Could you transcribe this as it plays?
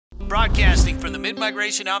Broadcasting from the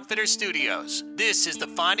Mid-Migration Outfitter Studios, this is the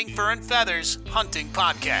Finding Fur and Feathers Hunting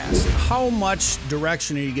Podcast. How much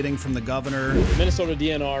direction are you getting from the governor? Minnesota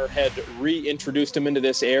DNR had reintroduced him into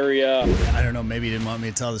this area. I don't know, maybe you didn't want me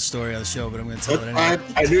to tell the story on the show, but I'm going to tell it anyway.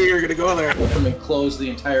 I knew you were going to go there. Come and close the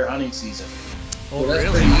entire hunting season. Oh, that's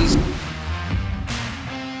really? pretty easy.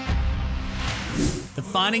 The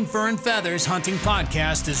Finding Fur and Feathers Hunting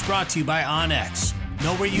Podcast is brought to you by onX.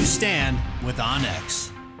 Know where you stand with onX.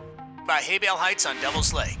 By Haybale Heights on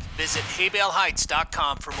Devil's Lake. Visit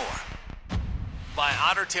haybaleheights.com for more. By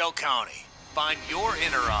Ottertail County. Find your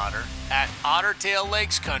inner otter at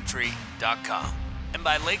ottertaillakescountry.com. And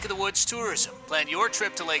by Lake of the Woods Tourism. Plan your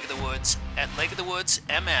trip to Lake of the Woods at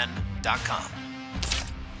lakeofthewoodsmn.com.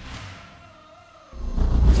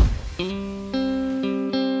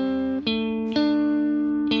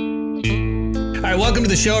 All right, welcome to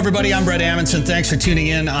the show, everybody. I'm Brett Amundson. Thanks for tuning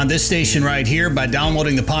in on this station right here by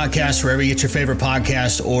downloading the podcast wherever you get your favorite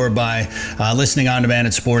podcast or by listening on demand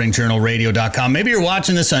at sportingjournalradio.com. Maybe you're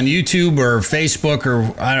watching this on YouTube or Facebook or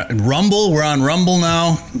Rumble. We're on Rumble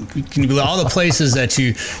now. All the places that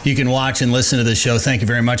you can watch and listen to the show. Thank you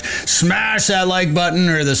very much. Smash that like button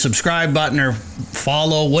or the subscribe button or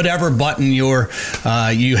follow, whatever button you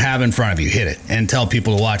have in front of you. Hit it and tell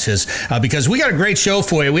people to watch this because we got a great show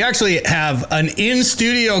for you. We actually have an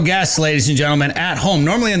in-studio guest, ladies and gentlemen, at home.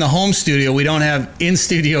 Normally in the home studio, we don't have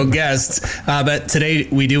in-studio guests, but today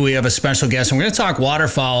we do. We have a special guest, and we're going to talk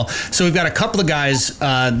waterfowl. So we've got a couple of guys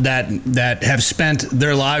that have spent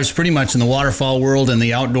their lives pretty much in the waterfowl world and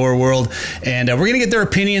the outdoor world, and we're going to get their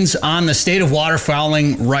opinions on the state of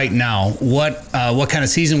waterfowling right now. What kind of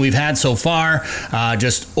season we've had so far,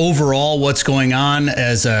 just overall what's going on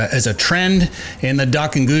as a trend in the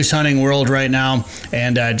duck and goose hunting world right now,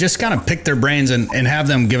 and just kind of pick their brains and have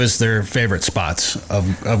them give us their favorite spots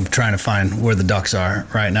of trying to find where the ducks are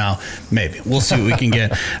right now. Maybe. We'll see what we can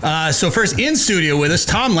get. So first, in studio with us,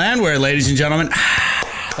 Tom Landwehr, ladies and gentlemen.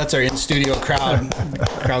 That's our in-studio crowd.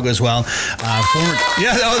 Crowd goes well.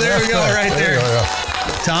 There we go, right there.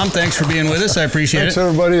 Tom, thanks for being with us. I appreciate it. Thanks,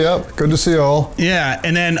 everybody. Yep, good to see you all. Yeah,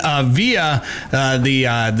 and then via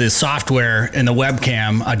the software and the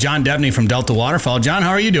webcam, John Devney from Delta Waterfowl. John,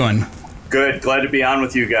 how are you doing? Good. Glad to be on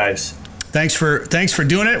with you guys. Thanks for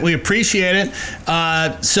doing it. We appreciate it.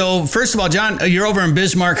 So first of all, John, you're over in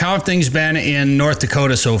Bismarck. How have things been in North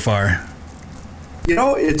Dakota so far? You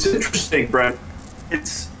know, it's interesting, Brent.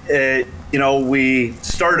 It's, we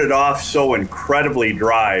started off so incredibly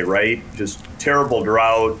dry, right? Just terrible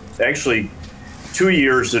drought. Actually, 2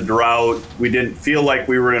 years of drought. We didn't feel like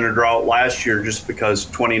we were in a drought last year just because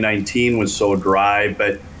 2019 was so dry.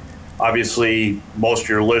 But obviously, most of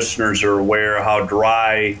your listeners are aware how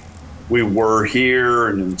dry we were here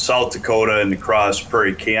and in South Dakota and across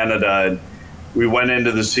Prairie, Canada. And we went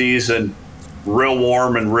into the season real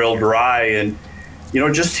warm and real dry. And,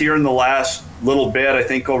 just here in the last little bit, I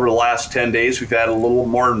think over the last 10 days, we've had a little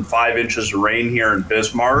more than 5 inches of rain here in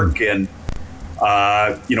Bismarck. And,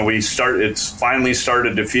 it's finally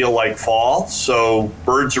started to feel like fall. So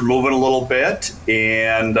birds are moving a little bit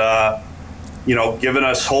and, giving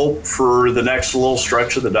us hope for the next little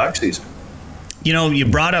stretch of the duck season. You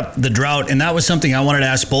brought up the drought, and that was something I wanted to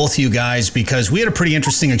ask both of you guys because we had a pretty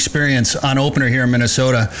interesting experience on opener here in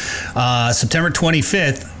Minnesota, September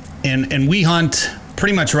 25th, and we hunt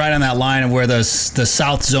pretty much right on that line of where the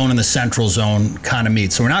south zone and the central zone kind of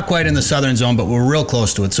meet. So we're not quite in the southern zone, but we're real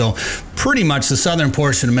close to it. So pretty much the southern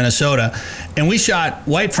portion of Minnesota, and we shot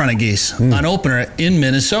white-fronted geese on opener in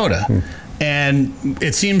Minnesota. And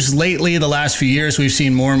it seems lately, the last few years, we've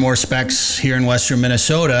seen more and more specs here in western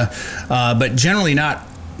Minnesota, but generally not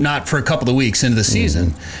for a couple of weeks into the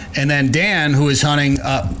season. And then Dan, who is hunting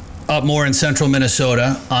up more in central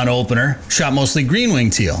Minnesota on opener, shot mostly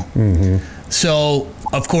green-winged teal. So,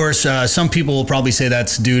 of course, some people will probably say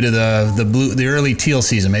that's due to the early teal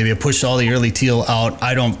season. Maybe it pushed all the early teal out.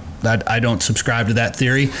 I don't subscribe to that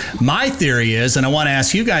theory. My theory is, and I want to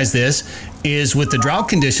ask you guys this, is with the drought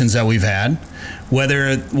conditions that we've had,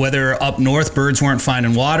 whether up north birds weren't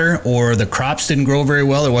finding water or the crops didn't grow very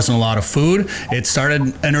well, there wasn't a lot of food, it started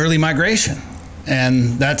an early migration.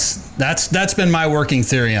 And that's been my working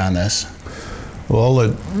theory on this. Well, I'll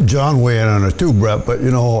let John weigh in on it too, Brett, but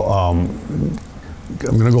I'm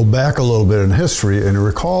going to go back a little bit in history and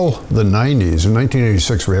recall the 90s. In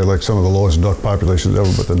 1986, we had like some of the lowest duck populations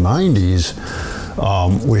ever, but the 90s,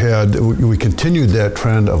 we continued that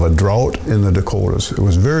trend of a drought in the Dakotas. It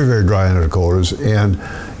was very, very dry in the Dakotas, and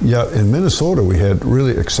yet in Minnesota we had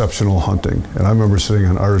really exceptional hunting. And I remember sitting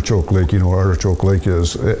on Artichoke Lake, you know where Artichoke Lake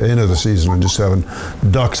is, end of the season, and just having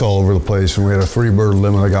ducks all over the place, and we had a 3-bird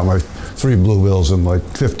limit. I got my 3 bluebills in like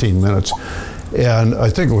 15 minutes. And I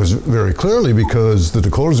think it was very clearly because the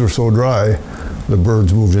Dakotas were so dry, the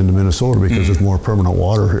birds moved into Minnesota because there's more permanent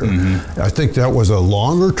water here. I think that was a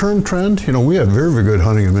longer term trend. You know, we had very, very good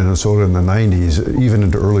hunting in Minnesota in the 90s, even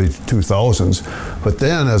into early 2000s. But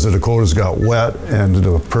then as the Dakotas got wet and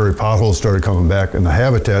the prairie potholes started coming back and the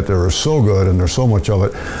habitat there was so good and there's so much of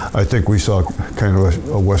it, I think we saw kind of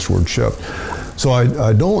a westward shift. So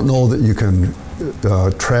I don't know that you can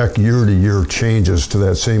track year-to-year changes to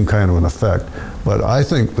that same kind of an effect. But I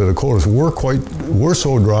think the Dakotas were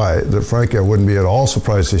so dry that frankly I wouldn't be at all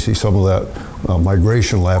surprised to see some of that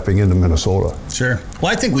migration lapping into Minnesota. Sure.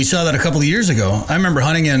 Well, I think we saw that a couple of years ago. I remember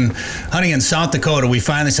hunting in South Dakota. We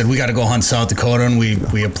finally said we got to go hunt South Dakota, and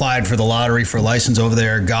we applied for the lottery for a license over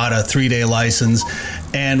there, got a 3-day license.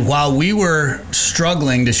 And while we were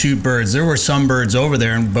struggling to shoot birds, there were some birds over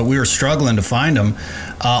there, but we were struggling to find them.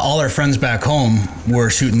 All our friends back home were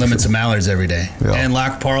shooting limits of mallards every day. Yeah. And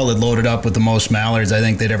Lac Parle had loaded up with the most mallards I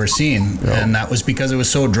think they'd ever seen. Yeah. And that was because it was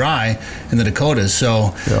so dry in the Dakotas.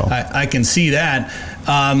 So yeah. I can see that.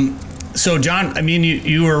 So, John, I mean,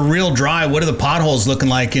 you were real dry. What are the potholes looking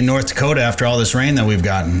like in North Dakota after all this rain that we've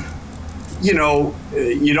gotten? You know,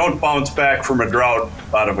 you don't bounce back from a drought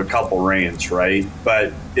out of a couple rains, right?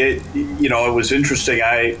 But it was interesting.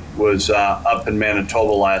 I was up in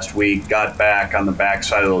Manitoba last week, got back on the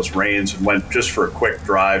backside of those rains and went just for a quick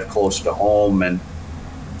drive close to home. And,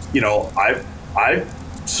 you know, I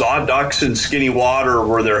saw ducks in skinny water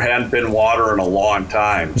where there hadn't been water in a long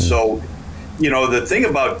time. Mm-hmm. So, you know, the thing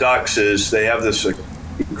about ducks is they have this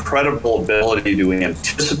incredible ability to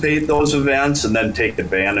anticipate those events and then take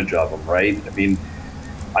advantage of them, right? I mean,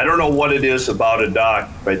 I don't know what it is about a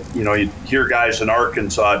duck, but, you know, you hear guys in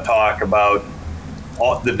Arkansas talk about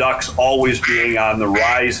the ducks always being on the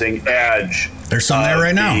rising edge. There's some there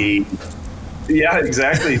right now. Yeah,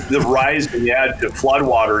 exactly. The rising edge of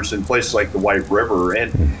floodwaters in places like the White River.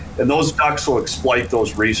 And those ducks will exploit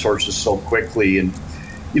those resources so quickly. And,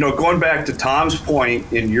 you know, going back to Tom's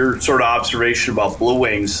point in your sort of observation about blue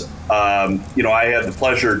wings, you know, I had the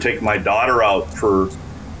pleasure of taking my daughter out for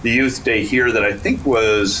the youth day here that I think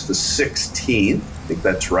was the 16th. I think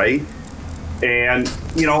that's right. And,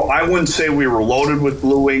 you know, I wouldn't say we were loaded with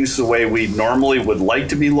blue wings the way we normally would like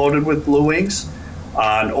to be loaded with blue wings.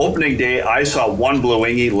 On opening day, I saw one blue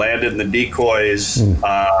wing. He landed in the decoys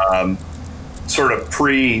sort of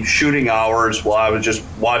pre-shooting hours while I was just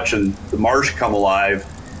watching the marsh come alive.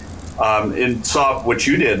 And saw what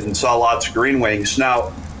you did and saw lots of green wings.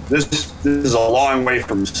 Now, this is a long way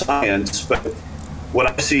from science, but what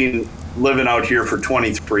I've seen living out here for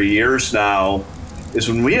 23 years now is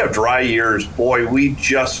when we have dry years, boy, we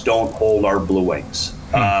just don't hold our blue wings.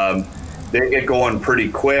 They get going pretty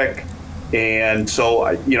quick. And so,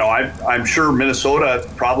 you know, I'm sure Minnesota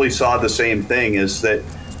probably saw the same thing, is that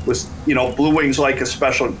with, you know, blue wings like a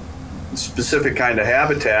specific kind of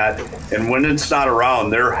habitat, and when it's not around,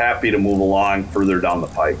 they're happy to move along further down the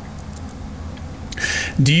pike.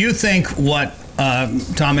 Do you think what,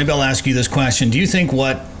 Tom, maybe I'll ask you this question. Do you think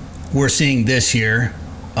what we're seeing this year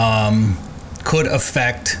could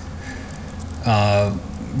affect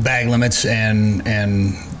bag limits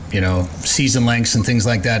and you know, season lengths and things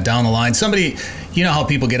like that down the line? Somebody, you know how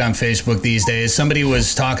people get on Facebook these days. Somebody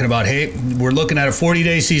was talking about, hey, we're looking at a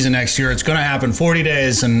 40-day season next year. It's going to happen 40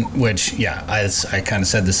 days, and which, yeah, I kind of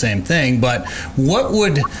said the same thing. But what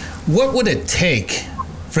would it take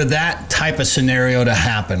for that type of scenario to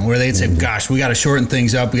happen, where they'd say, gosh, we got to shorten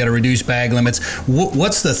things up, we got to reduce bag limits?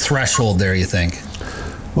 What's the threshold there, you think?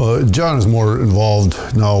 Well, John is more involved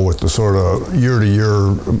now with the sort of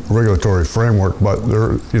year-to-year regulatory framework, but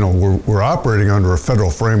we're operating under a federal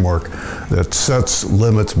framework that sets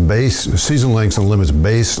season lengths and limits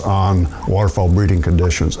based on waterfowl breeding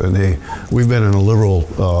conditions, and we've been in a liberal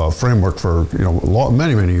framework for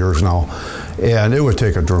many years now, and it would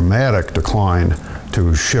take a dramatic decline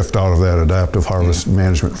to shift out of that adaptive harvest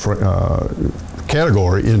management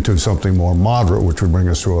category into something more moderate, which would bring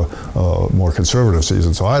us to a more conservative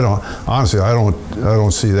season. So I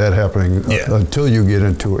don't see that happening until you get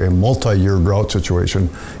into a multi-year drought situation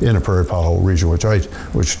in a prairie pothole region,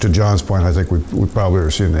 which to John's point, I think we probably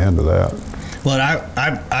are seeing the end of that. Well,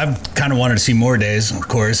 I've kind of wanted to see more days, of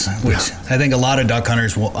course, which I think a lot of duck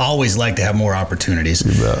hunters will always like to have more opportunities,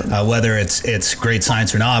 whether it's great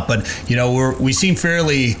science or not. But we seem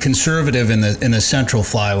fairly conservative in the Central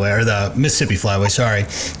Flyway, or the Mississippi Flyway, sorry,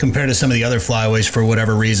 compared to some of the other flyways for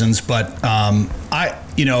whatever reasons. But I've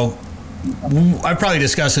probably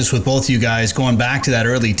discussed this with both of you guys, going back to that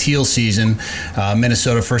early teal season.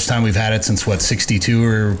 Minnesota, first time we've had it since, 62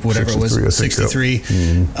 or whatever it was? 63.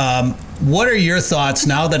 Mm-hmm. What are your thoughts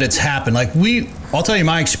now that it's happened? I'll tell you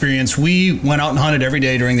my experience. We went out and hunted every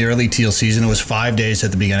day during the early teal season. It was 5 days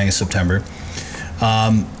at the beginning of September.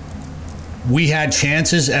 We had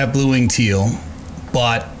chances at blue-winged teal,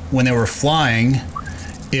 but when they were flying,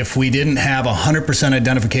 if we didn't have 100%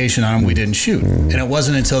 identification on them, we didn't shoot. Mm-hmm. And it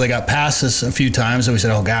wasn't until they got past us a few times that we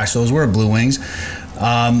said, oh gosh, those were blue wings.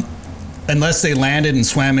 Unless they landed and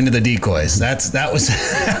swam into the decoys. That was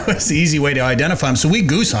the easy way to identify them. So we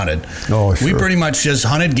goose hunted. Oh, sure. We pretty much just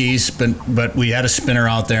hunted geese, but we had a spinner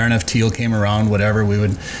out there, and if teal came around, whatever, we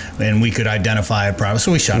could identify a problem.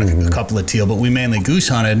 So we shot a couple of teal, but we mainly goose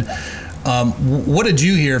hunted. What did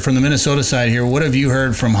you hear from the Minnesota side here? What have you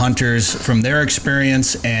heard from hunters from their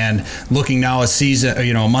experience, and looking now a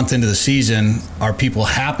month into the season? Are people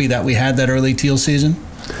happy that we had that early teal season?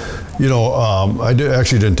 I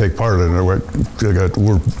didn't take part in it. We're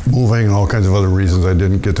moving and all kinds of other reasons I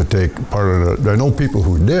didn't get to take part in it. I know people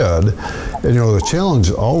who did, and the challenge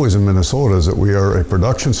always in Minnesota is that we are a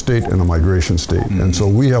production state and a migration state, and so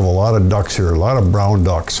we have a lot of ducks here, a lot of brown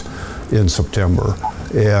ducks in September.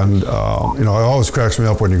 And, it always cracks me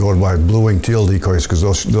up when you go to buy blue-winged teal decoys, because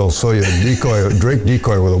they'll sell you a drake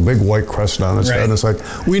decoy with a big white crescent on its head. And it's like,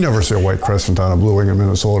 we never see a white crescent on a blue-wing in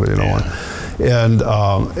Minnesota, And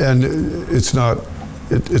it's not,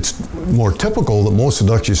 it's more typical that most of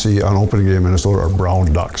the ducks you see on opening day in Minnesota are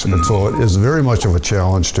brown ducks. And so it is very much of a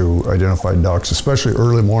challenge to identify ducks, especially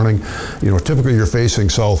early morning. Typically you're facing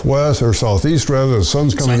southwest or southeast rather. The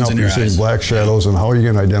sun's coming up, you're seeing black shadows, and how are you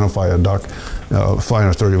going to identify a duck flying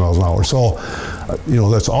at 30 miles an hour? So,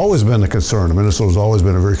 that's always been the concern. Minnesota's always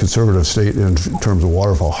been a very conservative state in terms of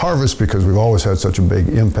waterfowl harvest, because we've always had such a big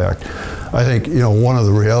impact. I think, one of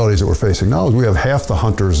the realities that we're facing now is we have half the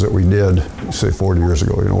hunters that we did, say, 40 years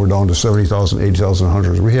ago. We're down to 70,000, 80,000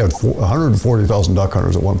 hunters. We had 140,000 duck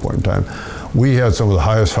hunters at one point in time. We had some of the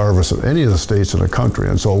highest harvests of any of the states in the country,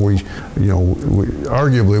 and so we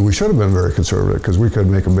arguably we should have been very conservative, because we could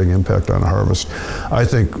make a big impact on the harvest. I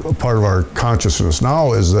think part of our consciousness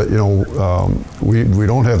now is that we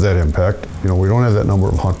don't have that impact. We don't have that number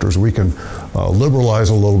of hunters. We can liberalize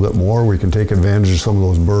a little bit more. We can take advantage of some of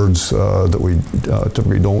those birds that we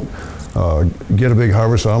typically don't get a big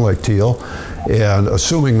harvest on, like teal. And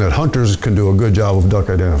assuming that hunters can do a good job of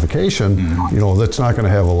duck identification, that's not going to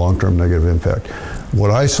have a long-term negative impact.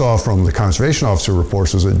 What I saw from the conservation officer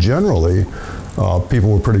reports is that generally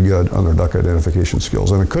people were pretty good on their duck identification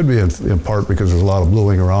skills. And it could be in part because there's a lot of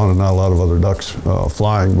blue-wing around and not a lot of other ducks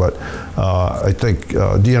flying. But I think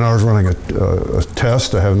DNR is running a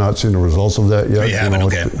test. I have not seen the results of that yet. You haven't?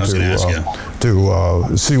 Okay. I was going to ask you.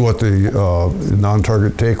 To see what the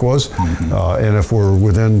non-target take was, and if we're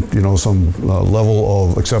within some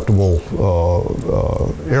level of acceptable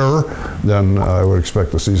error, then I would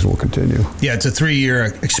expect the season will continue. Yeah, it's a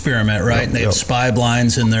 3-year experiment, right? And they have spy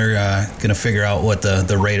blinds, and they're going to figure out what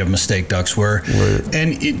the rate of mistake ducks were. Right.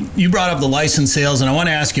 And you brought up the license sales, and I want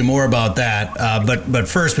to ask you more about that. But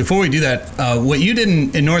first, before we do that, what you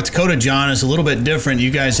did in North Dakota, John, is a little bit different.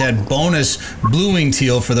 You guys had bonus blue-winged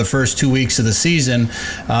teal for the first 2 weeks of the season.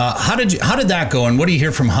 How did that go, and what do you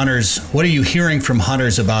hear from hunters? What are you hearing from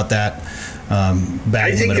hunters about that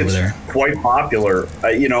bag limit over there? I think it's quite popular.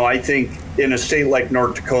 I think in a state like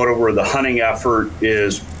North Dakota, where the hunting effort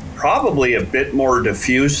is probably a bit more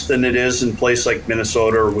diffuse than it is in places like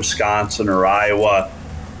Minnesota or Wisconsin or Iowa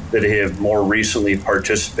that have more recently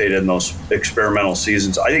participated in those experimental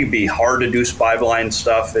seasons, I think it'd be hard to do spy blind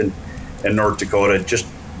stuff in North Dakota, just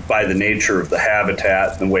by the nature of the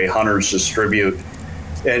habitat and the way hunters distribute.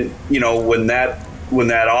 And when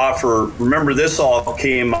that offer, remember, this all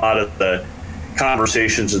came out of the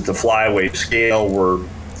conversations at the flyway scale, where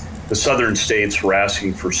the southern states were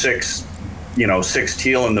asking for six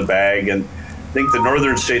teal in the bag, and I think the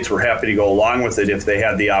northern states were happy to go along with it if they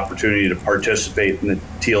had the opportunity to participate in the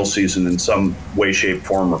teal season in some way, shape,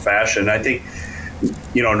 form, or fashion. I think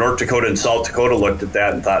North Dakota and South Dakota looked at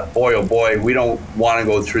that and thought, boy, oh boy, we don't want to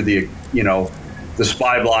go through the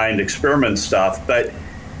spy blind experiment stuff, but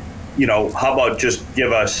how about just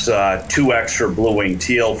give us 2 extra blue-winged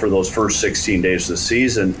teal for those first 16 days of the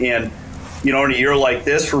season? And in a year like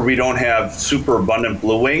this, where we don't have super abundant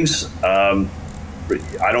blue wings,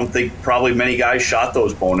 I don't think probably many guys shot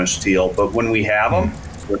those bonus teal, but when we have them,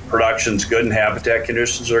 the production's good and habitat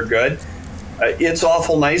conditions are good, it's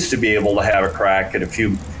awful nice to be able to have a crack at a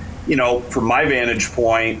few. From my vantage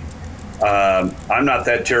point, I'm not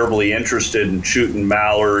that terribly interested in shooting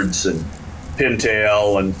mallards and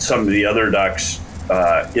pintail and some of the other ducks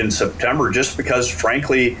in September, just because,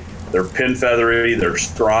 frankly, they're pin feathery, they're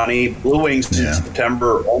scrawny. Blue wings in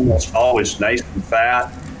September are almost always nice and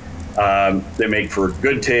fat. They make for a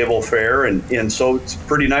good table fare, and so it's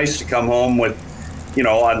pretty nice to come home with,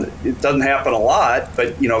 it doesn't happen a lot,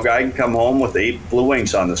 but a guy can come home with 8 blue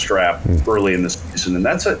wings on the strap early in the season, and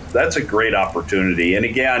that's a great opportunity. And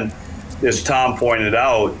again, as Tom pointed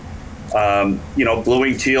out, blue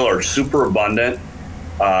wing teal are super abundant.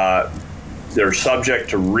 They're subject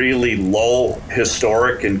to really low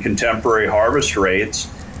historic and contemporary harvest rates.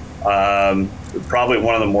 Probably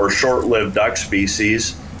one of the more short-lived duck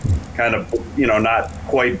species, kind of, not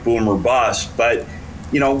quite boom or bust, but,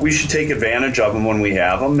 we should take advantage of them when we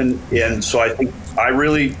have them. And so I think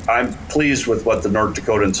I'm pleased with what the North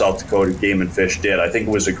Dakota and South Dakota Game and Fish did. I think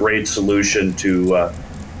it was a great solution to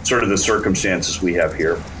sort of the circumstances we have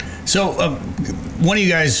here. So one of you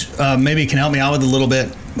guys maybe can help me out with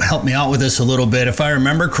this a little bit. If I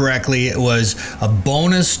remember correctly, it was a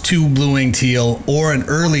bonus 2 blue wing teal or an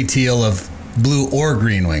early teal of blue or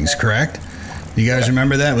green wings, correct? You guys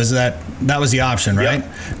remember that? That was the option, right?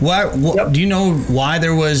 Yep. Do you know why it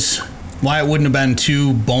wouldn't have been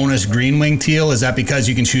 2 bonus green wing teal? Is that because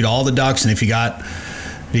you can shoot all the ducks, and if you got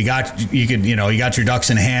your ducks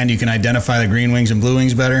in hand, you can identify the green wings and blue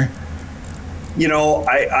wings better?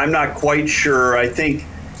 I'm not quite sure. I think,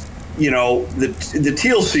 the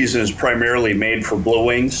teal season is primarily made for blue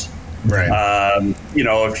wings. Right.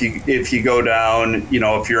 If you go down,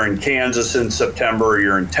 if you're in Kansas in September, or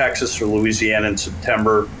you're in Texas or Louisiana in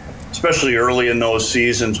September, especially early in those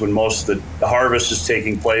seasons when most of the harvest is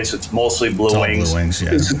taking place, it's mostly blue wings. Blue wings,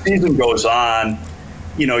 yeah. As the season goes on,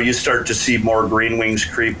 you start to see more green wings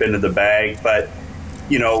creep into the bag, but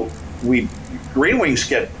green wings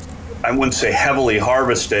get, I wouldn't say heavily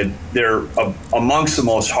harvested. They're amongst the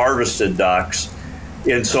most harvested ducks.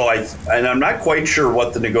 And so I'm not quite sure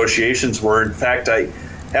what the negotiations were. In fact, I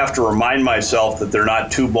have to remind myself that they're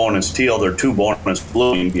not 2 bonus teal, they're 2 bonus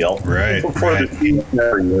blue wing teal. Right. The season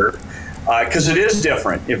every year. Because it is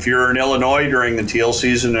different. If you're in Illinois during the teal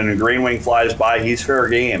season and a green wing flies by, he's fair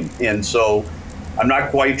game. And so I'm not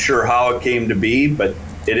quite sure how it came to be, but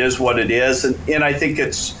it is what it is. And I think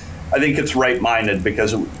it's right-minded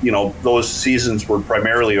because, those seasons were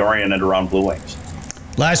primarily oriented around blue wings.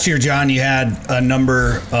 Last year, John, you had a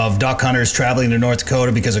number of duck hunters traveling to North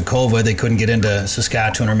Dakota because of COVID. They couldn't get into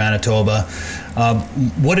Saskatchewan or Manitoba.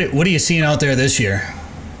 What are you seeing out there this year?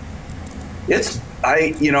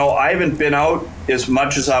 I haven't been out as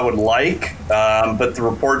much as I would like, but the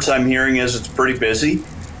reports I'm hearing is it's pretty busy.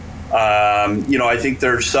 I think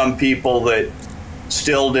there's some people that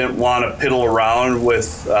still didn't want to piddle around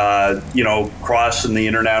with, crossing the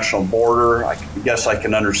international border. I guess I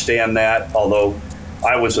can understand that, although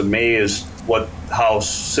I was amazed how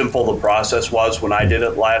simple the process was when I did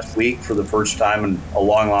it last week for the first time in a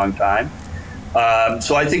long, long time.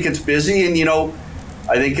 So I think it's busy, and,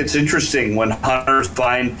 I think it's interesting when hunters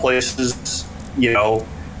find places, where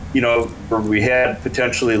we had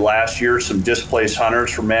potentially last year some displaced hunters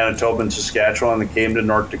from Manitoba and Saskatchewan that came to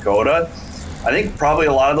North Dakota. I think probably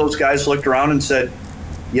a lot of those guys looked around and said,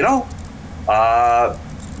 maybe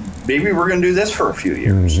we're going to do this for a few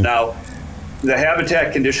years. Mm-hmm. Now, the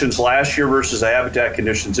habitat conditions last year versus the habitat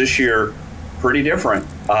conditions this year, pretty different.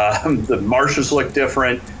 The marshes look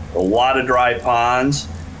different, a lot of dry ponds.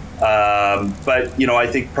 But, I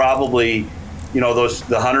think probably,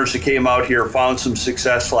 the hunters that came out here found some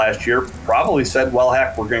success last year, probably said, well,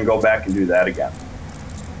 heck, we're going to go back and do that again.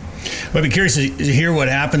 I'd be curious to hear what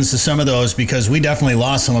happens to some of those, because we definitely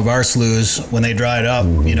lost some of our sloughs when they dried up.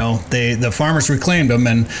 The farmers reclaimed them,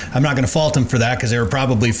 and I'm not going to fault them for that because they were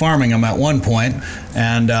probably farming them at one point,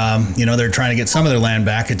 and they're trying to get some of their land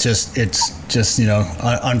back. It's just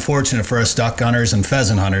unfortunate for us duck hunters and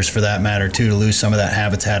pheasant hunters, for that matter, too, to lose some of that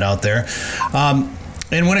habitat out there.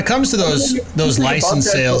 And when it comes to those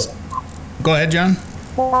license sales, go ahead, John.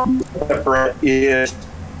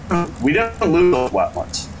 We don't lose those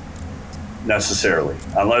wetlands necessarily,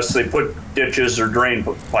 unless they put ditches or drain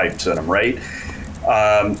pipes in them, right?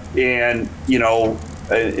 And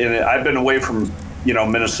I've been away from,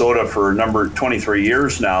 Minnesota for 23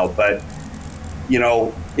 years now, but,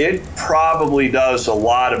 it probably does a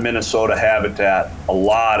lot of Minnesota habitat a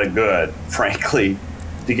lot of good, frankly,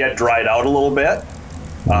 to get dried out a little bit.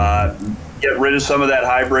 get rid of some of that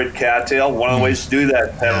hybrid cattail. One of the ways to do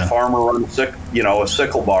that is have a farmer run a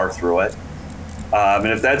sickle bar through it. And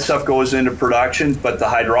if that stuff goes into production, but the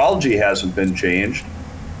hydrology hasn't been changed,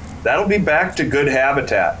 that'll be back to good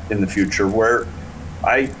habitat in the future, where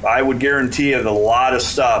I would guarantee you that a lot of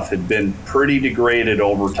stuff had been pretty degraded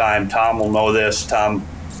over time. Tom will know this. Tom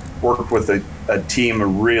worked with a team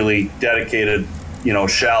of really dedicated,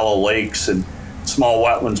 shallow lakes and small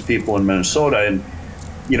wetlands people in Minnesota. And,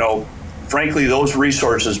 frankly, those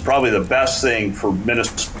resources, probably the best thing for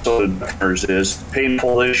Minnesota duckers is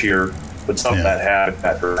painful this year, but some of that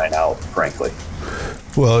habitat right now, frankly.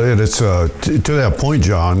 Well, and it's to that point,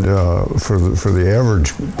 John. For the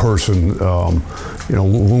average person,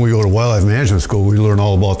 when we go to wildlife management school, we learn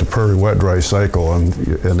all about the prairie wet-dry cycle, and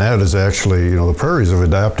that is actually, the prairies have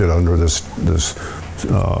adapted under this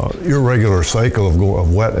irregular cycle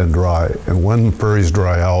of wet and dry. And when the prairies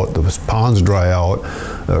dry out, the ponds dry out,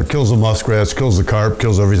 kills the muskrats, kills the carp,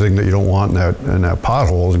 kills everything that you don't want in that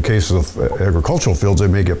potholes. In cases of agricultural fields, they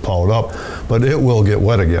may get plowed up, but it will get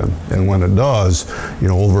wet again. And when it does,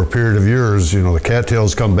 over a period of years, the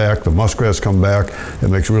cattails come back, the muskrats come back. It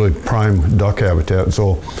makes really prime duck habitat. And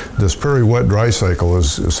so this prairie wet-dry cycle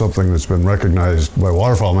is something that's been recognized by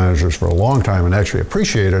waterfowl managers for a long time and actually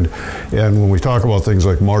appreciated. And when we talk about things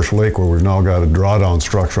like Marsh Lake, where we've now got a drawdown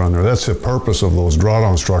structure on there, that's the purpose of those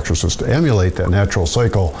drawdown structures, is to emulate that natural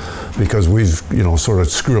cycle, because we've sort of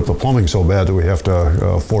screwed up the plumbing so bad that we have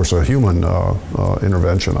to force a human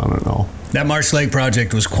intervention on it now. That Marsh Lake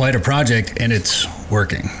project was quite a project, and it's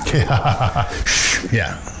working. Yeah.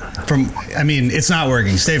 It's not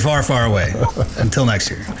working. Stay far, far away until next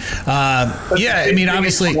year.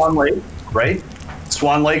 Obviously. Swan Lake, right?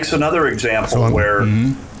 Swan Lake's another example where,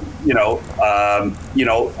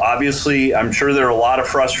 obviously, I'm sure there are a lot of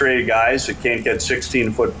frustrated guys that can't get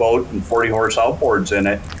 16-foot boat and 40-horse outboards in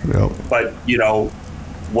it. Yep. But,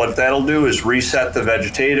 what that'll do is reset the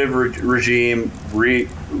vegetative regime,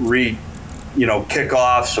 kick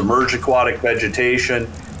off submerged aquatic vegetation,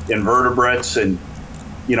 invertebrates, and,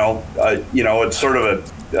 it's sort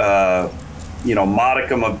of a,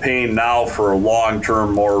 modicum of pain now for a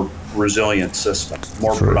long-term, more resilient system,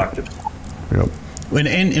 more productive. Yep.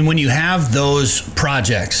 And when you have those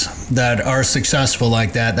projects that are successful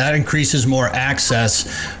like that, that increases more access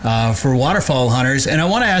for waterfowl hunters. And I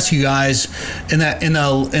want to ask you guys, in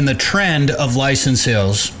the trend of license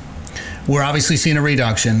sales, we're obviously seeing a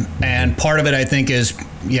reduction, and part of it, I think, is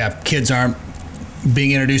kids aren't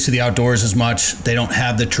being introduced to the outdoors as much. They don't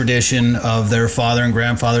have the tradition of their father and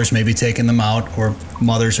grandfathers maybe taking them out, or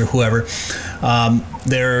mothers or whoever.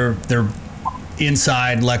 They're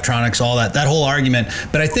inside, electronics, all that whole argument.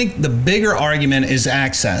 But I think the bigger argument is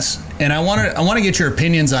access. And I want to get your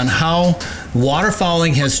opinions on how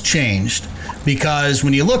waterfowling has changed. Because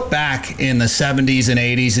when you look back in the 70s and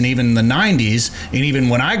 80s and even the 90s, and even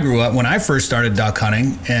when I grew up, when I first started duck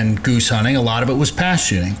hunting and goose hunting, a lot of it was pass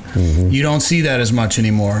shooting. Mm-hmm. You don't see that as much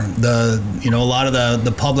anymore. A lot of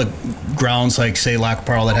the public grounds, like say Lac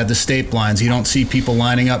Parle, that had the state blinds, you don't see people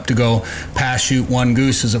lining up to go pass shoot one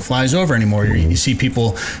goose as it flies over anymore. Mm-hmm. You see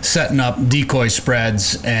people setting up decoy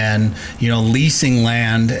spreads and leasing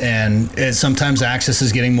land, and sometimes access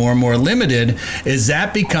is getting more and more limited. Is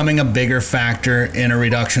that becoming a bigger factor in a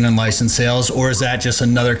reduction in license sales, or is that just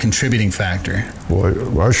another contributing factor?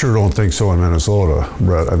 Well, I sure don't think so in Minnesota,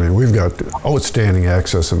 Brett. I mean, we've got outstanding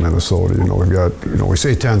access in Minnesota. We've got, we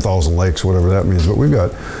say 10,000 lakes, whatever that means, but we've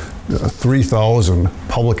got 3,000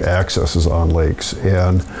 public accesses on lakes.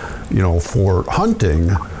 And, for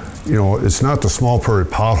hunting, it's not the small prairie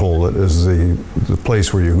pothole that is the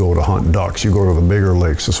place where you go to hunt ducks. You go to the bigger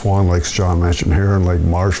lakes, the Swan Lakes John mentioned, Heron Lake,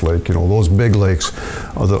 Marsh Lake, those big lakes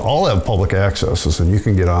that all have public accesses, and you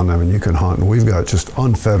can get on them and you can hunt. And we've got just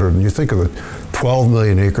unfettered, and you think of the 12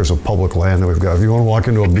 million acres of public land that we've got. If you want to walk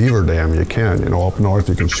into a beaver dam, you can. Up north,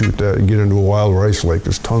 you can shoot that. You get into a wild rice lake.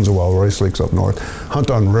 There's tons of wild rice lakes up north. Hunt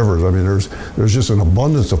on rivers. I mean, there's just an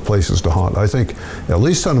abundance of places to hunt. I think, at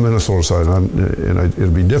least on the Minnesota side, and it'll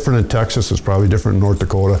be different in Texas. It's probably different in North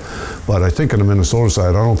Dakota. But I think on the Minnesota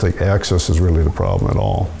side, I don't think access is really the problem at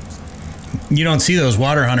all. You don't see those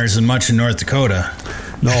water hunters as much in North Dakota.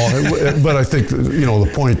 No, but I think,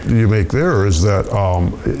 the point you make there is that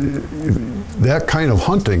that kind of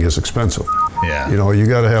hunting is expensive. Yeah. You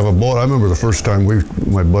got to have a boat. I remember the first time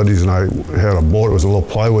my buddies and I had a boat. It was a little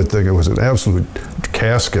plywood thing. It was an absolute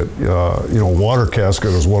casket, water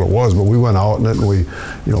casket is what it was, but we went out in it and we,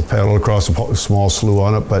 paddled across a small slough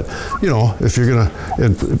on it. But, if you're going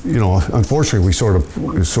to, unfortunately, we sort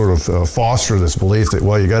of foster this belief that,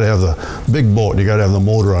 well, you got to have the big boat, you got to have the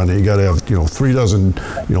motor on it, you got to have, 3 dozen,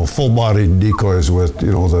 full-bodied decoys with,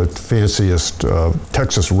 the fanciest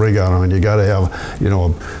Texas rig on them, and you got to have, a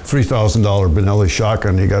 $3,000 Benelli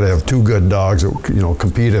shotgun, you got to have 2 good dogs that,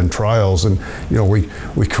 compete in trials. And,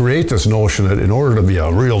 we create this notion that in order to be a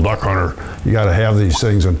real duck hunter, you got to have these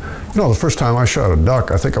things. And, the first time I shot a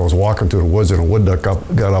duck, I think I was walking through the woods and a wood duck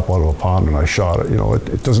got up out of a pond and I shot it.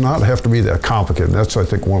 It does not have to be that complicated. And that's, I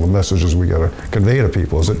think, one of the messages we got to convey to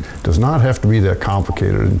people is it does not have to be that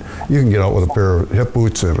complicated. And you can get out with a pair of hip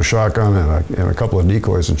boots and a shotgun and a couple of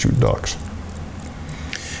decoys and shoot ducks.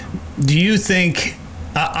 Do you think,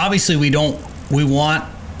 obviously we want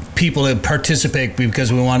people to participate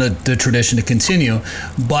because we want the tradition to continue,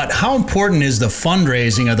 but how important is the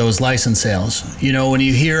fundraising of those license sales? When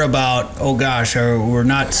you hear about, oh gosh, we're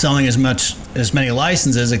not selling as many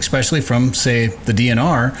licenses, especially from, say, the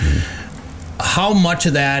DNR, how much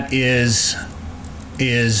of that is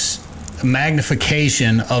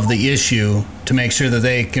magnification of the issue to make sure that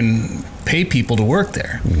they can pay people to work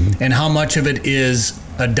there? And how much of it is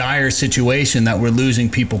a dire situation that we're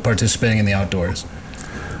losing people participating in the outdoors?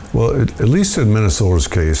 Well, at least in Minnesota's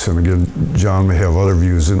case, and again, John may have other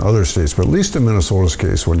views in other states, but at least in Minnesota's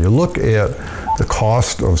case, when you look at the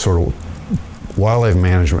cost of sort of wildlife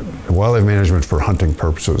management for hunting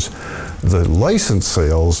purposes, the license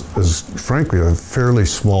sales is frankly a fairly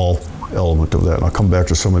small element of that, and I'll come back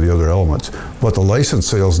to some of the other elements. But the license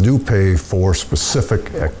sales do pay for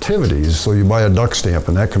specific activities, so you buy a duck stamp,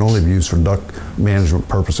 and that can only be used for duck management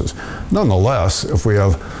purposes. Nonetheless, if we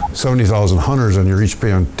have 70,000 hunters and you're each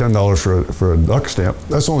paying $10 for a duck stamp,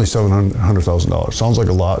 that's only $700,000. Sounds like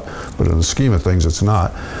a lot, but in the scheme of things, it's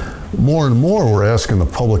not. More and more, we're asking the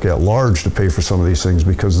public at large to pay for some of these things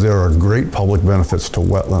because there are great public benefits to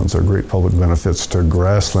wetlands, there are great public benefits to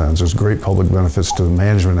grasslands, there's great public benefits to the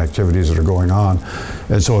management activities that are going on.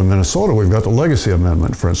 And so in Minnesota, we've got the Legacy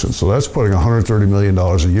Amendment, for instance. So that's putting $130 million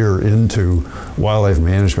a year into wildlife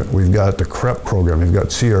management. We've got the CREP program, you've got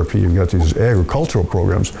CRP, you've got these agricultural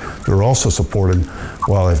programs that are also supporting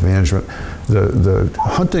wildlife management. The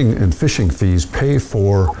hunting and fishing fees pay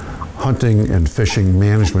for hunting and fishing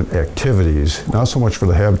management activities, not so much for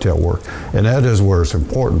the habitat work, and that is where it's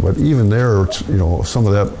important. But even there, some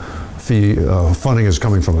of that fee funding is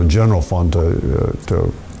coming from the general fund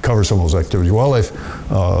to cover some of those activities. Wildlife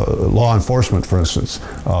law enforcement, for instance,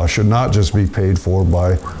 should not just be paid for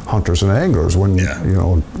by hunters and anglers. When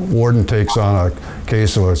warden takes on a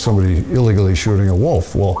case of somebody illegally shooting a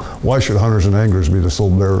wolf, well, why should hunters and anglers be the sole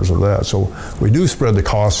bearers of that? So we do spread the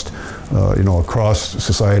cost across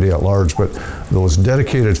society at large, but those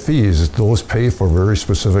dedicated fees, those pay for very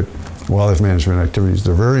specific wildlife management activities.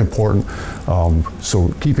 They're very important. So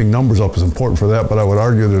keeping numbers up is important for that, but I would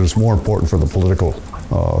argue that it's more important for the political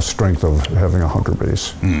strength of having a hunter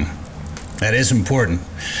base. That is important.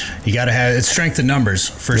 You got to have it's strength in numbers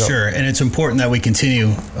for sure, and it's important that we continue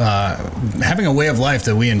having a way of life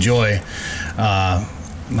that we enjoy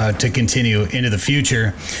to continue into the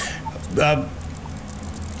future.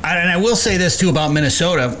 And I will say this too about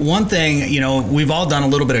Minnesota. One thing, we've all done a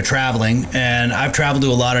little bit of traveling, and I've traveled to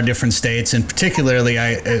a lot of different states, and particularly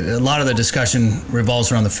a lot of the discussion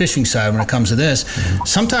revolves around the fishing side when it comes to this.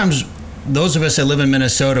 Sometimes those of us that live in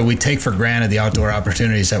Minnesota, we take for granted the outdoor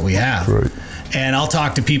opportunities that we have. Right. And I'll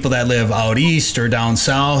talk to people that live out east or down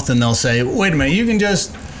south, and they'll say, wait a minute,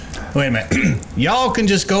 y'all can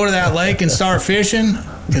just go to that lake and start fishing?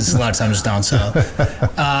 Because a lot of times it's down south.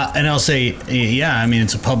 And I'll say, yeah,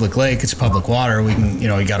 it's a public lake, it's public water. We can,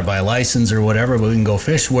 you got to buy a license or whatever, but we can go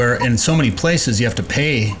fish. Where in so many places you have to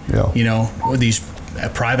pay, these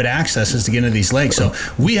private accesses to get into these lakes. So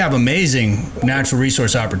we have amazing natural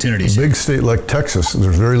resource opportunities. A big state like Texas,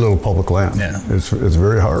 there's very little public land. Yeah. It's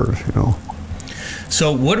very hard,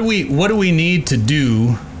 So what do we need to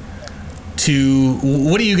do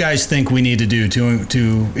what do you guys think we need to do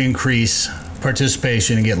to increase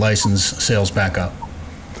participation and get license sales back up?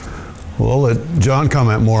 Well, I'll let John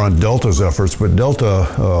comment more on Delta's efforts, but Delta,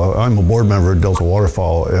 I'm a board member at Delta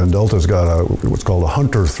Waterfowl, and Delta's got what's called a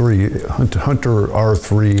Hunter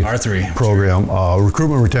R3 program,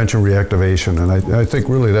 recruitment, retention, reactivation, and I think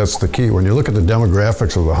really that's the key. When you look at the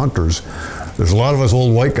demographics of the hunters, there's a lot of us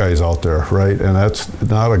old white guys out there, right? And that's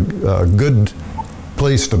not a good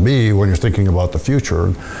place to be when you're thinking about the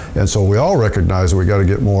future. And so we all recognize that we got to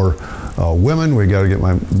get more women, we got to get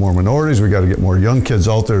more minorities, we got to get more young kids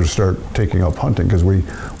out there to start taking up hunting, because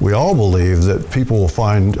we all believe that people will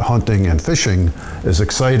find hunting and fishing as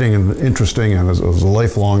exciting and interesting and as a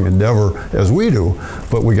lifelong endeavor as we do,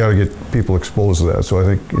 but we got to get people exposed to that. So I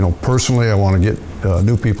think, personally, I want to get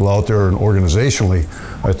new people out there, and organizationally,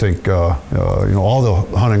 I think all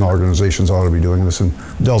the hunting organizations ought to be doing this, and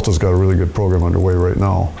Delta's got a really good program underway right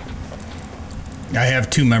now. I have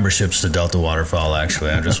 2 memberships to Delta Waterfowl, actually.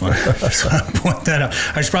 I just want to point that out.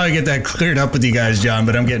 I should probably get that cleared up with you guys, John,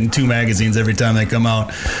 but I'm getting 2 magazines every time they come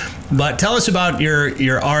out. But tell us about your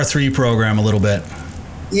R3 program a little bit.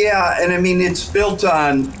 Yeah, and I mean, it's built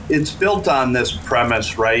on this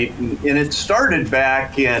premise, right? And it started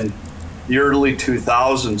back in the early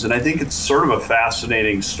 2000s, and I think it's sort of a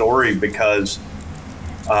fascinating story because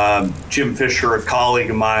Jim Fisher, a colleague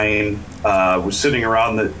of mine, was sitting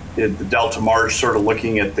around the Delta Marsh, sort of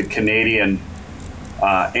looking at the Canadian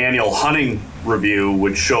annual hunting review,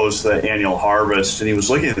 which shows the annual harvest, and he was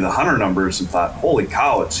looking at the hunter numbers and thought, "Holy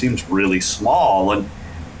cow, it seems really small."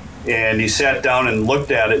 And he sat down and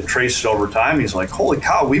looked at it and traced it over time. He's like, "Holy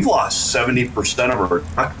cow, we've lost 70% of our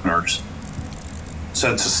duck hunters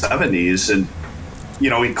since the 70s." And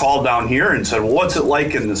he called down here and said, "Well, what's it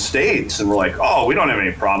like in the States?" And we're like, "Oh, we don't have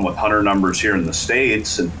any problem with hunter numbers here in the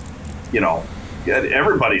States." And,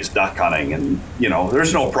 everybody's duck hunting, and,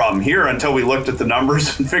 there's no problem here, until we looked at the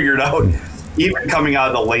numbers and figured out, even coming out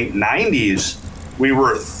of the late 90s, we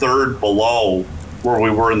were a third below where we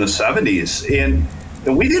were in the 70s. And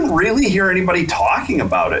we didn't really hear anybody talking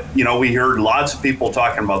about it. We heard lots of people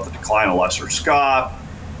talking about the decline of lesser scaup.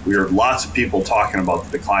 We heard lots of people talking about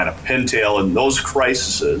the decline of pintail and those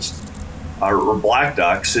crises, or black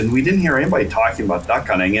ducks, and we didn't hear anybody talking about duck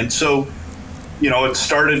hunting. And so, it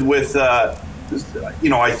started with,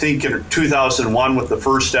 I think in 2001 with the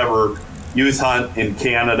first ever youth hunt in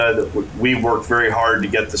Canada that we worked very hard to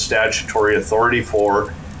get the statutory authority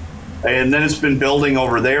for. And then it's been building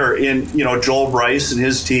over there. And, Joel Bryce and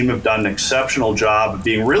his team have done an exceptional job of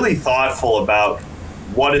being really thoughtful about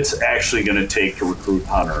what it's actually going to take to recruit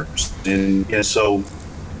hunters. And so,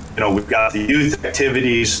 we've got the youth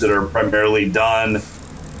activities that are primarily done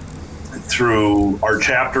through our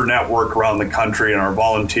chapter network around the country, and our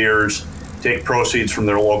volunteers take proceeds from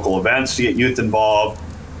their local events to get youth involved.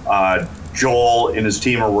 Joel and his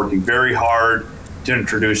team are working very hard to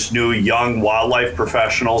introduce new young wildlife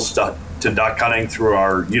professionals to duck hunting through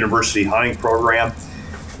our university hunting program.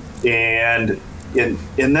 And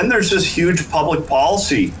then there's this huge public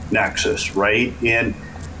policy nexus, right? And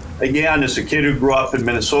again, as a kid who grew up in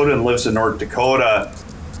Minnesota and lives in North Dakota,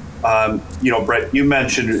 Brett, you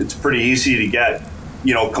mentioned it's pretty easy to get,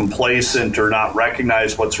 complacent or not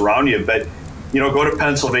recognize what's around you. But, go to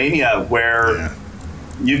Pennsylvania where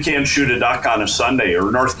you can't shoot a duck on a Sunday,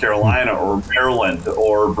 or North Carolina or Maryland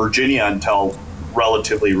or Virginia until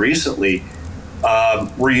relatively recently,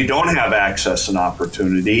 where you don't have access and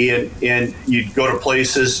opportunity. And you go to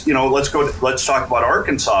places, let's talk about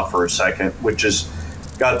Arkansas for a second, which has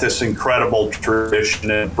got this incredible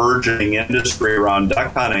tradition and burgeoning industry around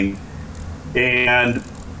duck hunting. And,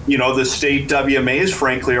 the state WMAs,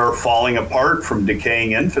 frankly, are falling apart from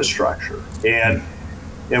decaying infrastructure. And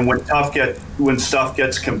when stuff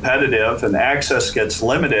gets competitive and access gets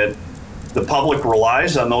limited, the public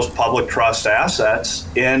relies on those public trust assets,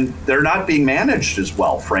 and they're not being managed as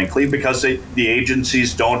well, frankly, because the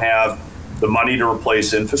agencies don't have the money to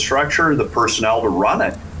replace infrastructure, the personnel to run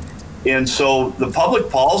it. And so the public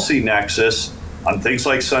policy nexus on things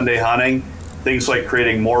like Sunday hunting, things like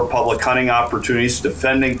creating more public hunting opportunities,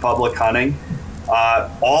 defending public hunting,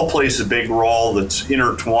 all plays a big role that's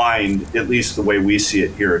intertwined, at least the way we see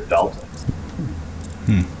it here at Delta.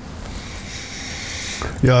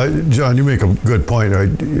 Yeah, John, you make a good point.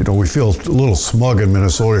 We feel a little smug in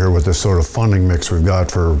Minnesota here with this sort of funding mix we've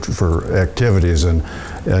got for activities, and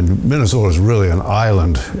Minnesota is really an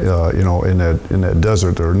island, in that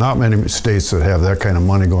desert. There are not many states that have that kind of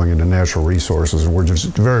money going into natural resources. We're just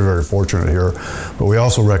very, very fortunate here, but we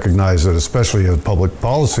also recognize that, especially at public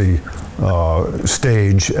policy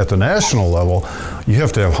stage at the national level, you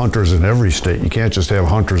have to have hunters in every state. You can't just have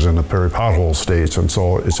hunters in the Perry pothole states, and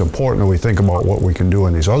so it's important that we think about what we can do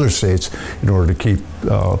in these other states in order to keep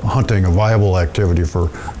hunting a viable activity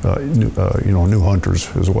for new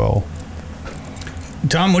hunters as well.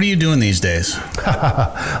 Tom, what are you doing these days?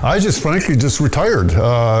 I frankly just retired.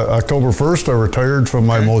 October 1st, I retired from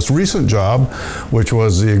my most recent job, which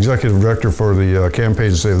was the executive director for the Campaign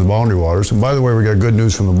to Save the Boundary Waters. And by the way, we got good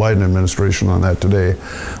news from the Biden administration on that today.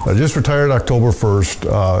 I just retired October 1st.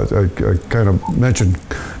 I kind of mentioned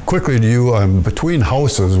quickly to you, I'm between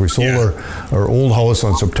houses. We sold our old house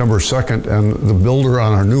on September 2nd, and the builder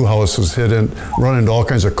on our new house has run into all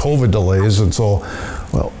kinds of COVID delays, and so,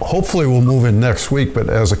 well, hopefully we'll move in next week, but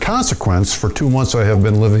as a consequence, for 2 months I have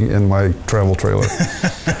been living in my travel trailer.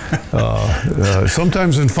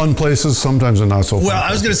 Sometimes in fun places, sometimes in not so fun Well,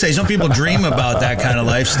 I was going to say, some people dream about that kind of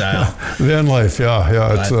lifestyle. Van life,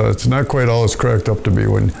 it's not quite all it's cracked up to be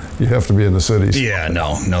when you have to be in the cities. Yeah,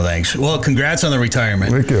 no thanks. Well, congrats on the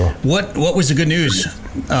retirement. Thank you. What was the good news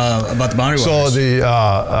about the Boundary Waters? So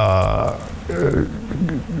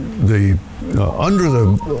under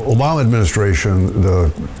the Obama administration,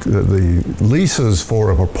 the leases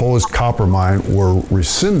for a proposed copper mine were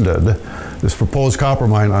rescinded. This proposed copper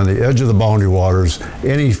mine on the edge of the Boundary Waters,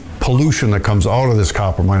 any pollution that comes out of this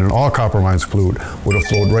copper mine, and all copper mines pollute, would have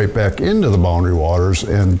flowed right back into the Boundary Waters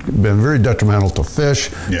and been very detrimental to fish,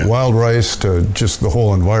 wild rice, to just the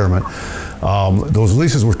whole environment. Those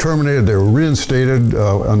leases were terminated. They were reinstated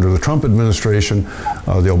under the Trump administration.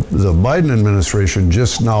 The Biden administration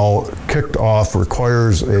just now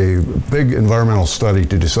requires a big environmental study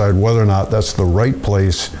to decide whether or not that's the right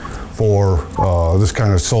place for this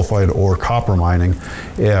kind of sulfide ore copper mining.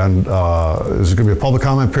 And there's going to be a public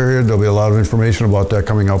comment period. There'll be a lot of information about that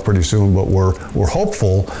coming out pretty soon, but we're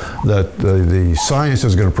hopeful that the science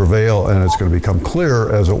is going to prevail, and it's going to become clear,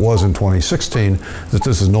 as it was in 2016, that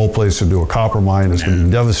this is no place to do a copper mine. It's going to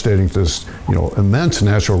be devastating to this immense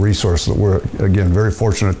natural resource that we're, again, very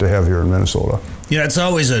fortunate to have here in Minnesota. Yeah, it's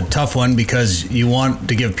always a tough one because you want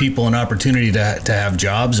to give people an opportunity to have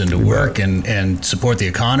jobs and to work and support the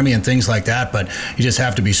economy and things like that, but you just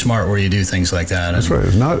have to be smart where you do things like that. That's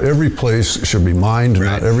right. Not every place should be mined.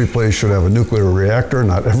 Right. Not every place should have a nuclear reactor.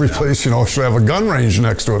 Not every place, should have a gun range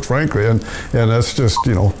next to it, frankly. And that's just,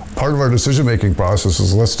 part of our decision-making process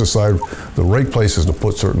is let's decide the right places to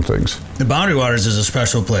put certain things. The Boundary Waters is a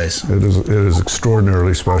special place. It is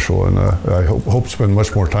extraordinarily special, and I hope to spend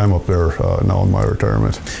much more time up there now in my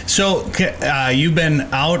retirement. So you've been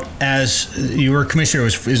out as you were commissioner.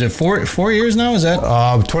 Is it four years now? Is that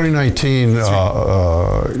 2019?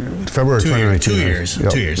 February 2019. 2 years.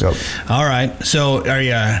 Yep, 2 years. Yep. All right. So are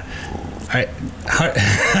you? I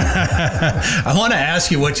want to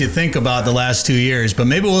ask you what you think about the last 2 years, but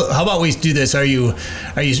maybe how about we do this? Are you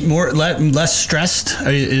less stressed?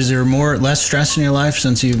 Is there less stress in your life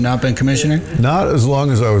since you've not been commissioner? Not as long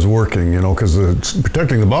as I was working, because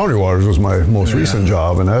protecting the Boundary Waters was my most recent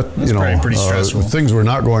job, and that's pretty stressful. Things were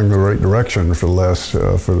not going in the right direction for the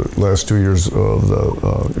last 2 years of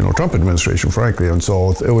the Trump administration, frankly, and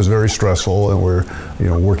so it was very stressful, and we're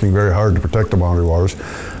working very hard to protect the Boundary Waters.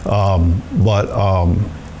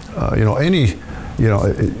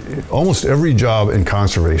 Almost every job in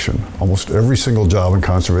conservation, almost every single job in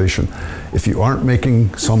conservation, if you aren't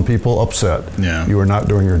making some people upset, you are not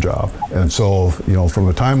doing your job. And so, from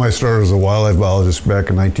the time I started as a wildlife biologist back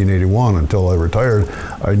in 1981 until I retired,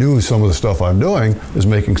 I knew some of the stuff I'm doing is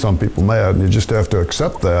making some people mad, and you just have to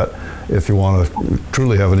accept that if you want to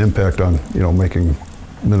truly have an impact on, making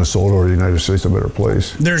Minnesota or the United States a better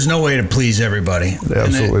place. There's no way to please everybody.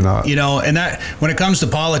 Absolutely not. And that when it comes to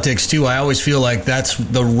politics too, I always feel like that's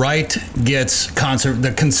the right gets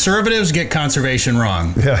the conservatives get conservation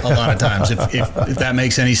wrong a lot of times. If that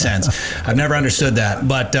makes any sense, I've never understood that.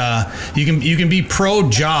 But you can be pro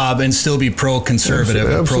job and still be pro conservative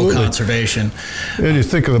or pro conservation. And you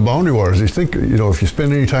think of the Boundary Waters. You think if you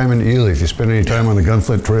spend any time in Ely, if you spend any time on the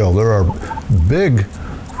Gunflint Trail, there are big.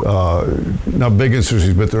 Not big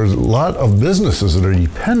industries, but there's a lot of businesses that are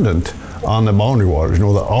dependent on the Boundary Waters. The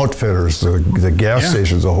outfitters, the gas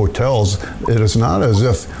stations, the hotels. It is not as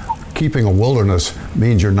if keeping a wilderness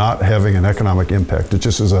means you're not having an economic impact. It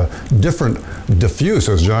just is a diffuse,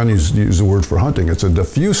 as John used the word for hunting, it's a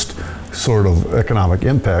diffused sort of economic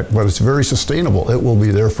impact, but it's very sustainable. It will be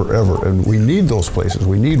there forever, and we need those places.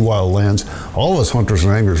 We need wild lands. All of us hunters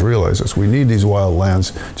and anglers realize this. We need these wild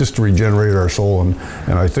lands just to regenerate our soul, and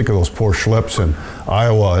I think of those poor schleps in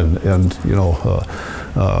Iowa and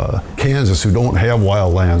Kansas who don't have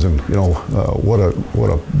wild lands, and what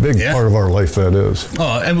a big part of our life that is.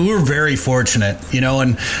 Oh, and we were very fortunate,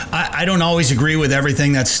 and I don't always agree with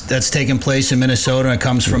everything that's taken place in Minnesota. It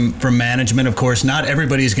comes from management, of course. Not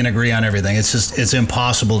everybody's going to agree on everything. It's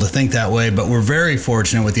impossible to think that way, but we're very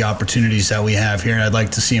fortunate with the opportunities that we have here, and I'd like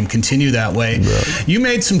to see them continue that way. Yeah. You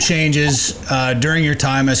made some changes during your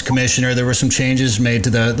time as commissioner. There were some changes made to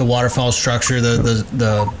the waterfowl structure,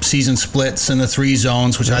 the season splits and the 3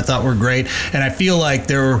 zones, which I thought were great, and I feel like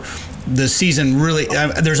the season really,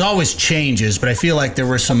 there's always changes, but I feel like there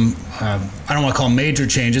were some, I don't want to call them major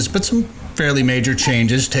changes, but some fairly major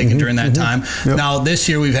changes taken during that time. Yep. Now, this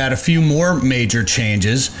year we've had a few more major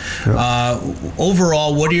changes.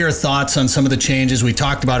 Overall, what are your thoughts on some of the changes? We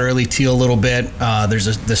talked about early teal a little bit.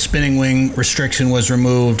 The spinning wing restriction was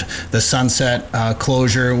removed. The sunset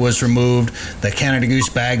closure was removed. The Canada Goose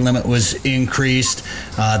bag limit was increased.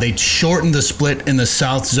 They shortened the split in the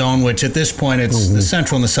south zone, which at this point, it's the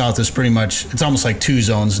central and the south is pretty much, it's almost like two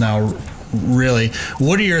zones now, really.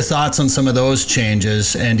 What are your thoughts on some of those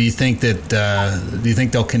changes, and do you think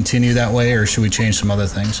they'll continue that way, or should we change some other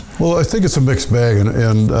things? Well, I think it's a mixed bag,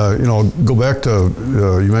 and go back to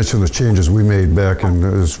you mentioned the changes we made back in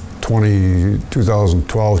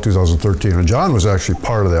 2012, 2013, and John was actually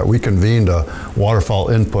part of that. We convened a waterfowl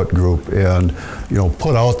input group and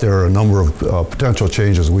put out there a number of potential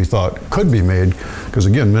changes we thought could be made, because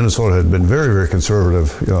again, Minnesota had been very, very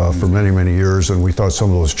conservative for many, many years, and we thought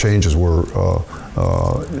some of those changes were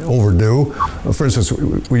overdue. For instance,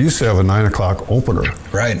 we used to have a 9 o'clock opener.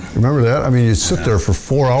 Right. Remember that? I mean, you'd sit there for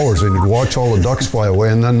 4 hours and you'd watch all the ducks fly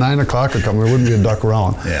away, and then 9 o'clock would come, there wouldn't be a duck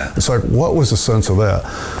around. Yeah. It's like, what was the sense of that?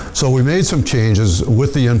 So we made some changes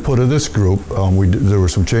with the input of this group. There were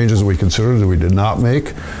some changes that we considered that we did not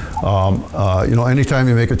make. Anytime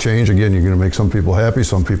you make a change, again, you're going to make some people happy,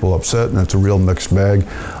 some people upset, and it's a real mixed bag.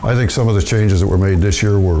 I think some of the changes that were made this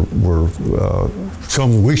year were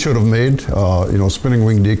some we should have made. Spinning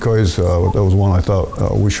wing decoys, that was one I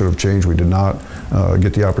thought we should have changed. We did not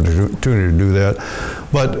get the opportunity to do that.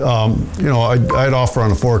 But, I'd offer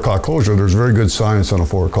on a 4 o'clock closure, there's very good science on a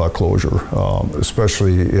 4 o'clock closure,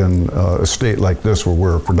 especially in a state like this where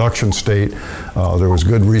we're a production state. There was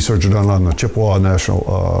good research done on the Chippewa National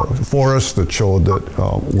Forest that showed that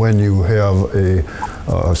when you have a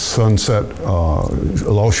sunset,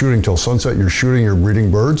 allow shooting till sunset, you're shooting your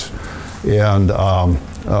breeding birds. And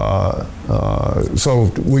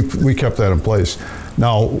so we kept that in place.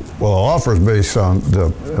 Now, what I'll offer is based on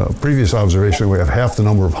the previous observation, we have half the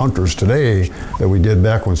number of hunters today that we did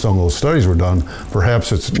back when some of those studies were done.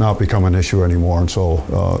 Perhaps it's not become an issue anymore. And so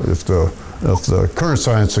if the current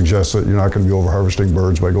science suggests that you're not going to be over harvesting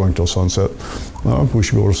birds by going till sunset, we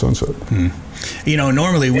should go to sunset.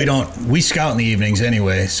 Normally we scout in the evenings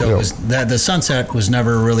anyway, so the sunset was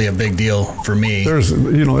never really a big deal for me. This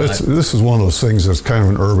is one of those things that's kind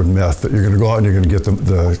of an urban myth that you're going to go out and you're going to get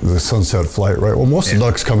the sunset flight, right? Well, most of the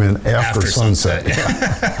ducks come in after sunset. Yeah.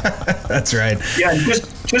 That's right. Yeah,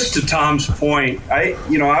 just to Tom's point, I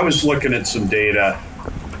was looking at some data,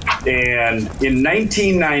 and in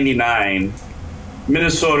 1999,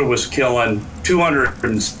 Minnesota was killing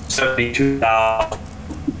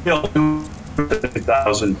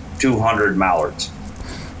 272,200 mallards.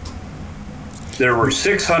 There were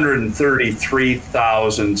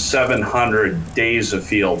 633,700 days of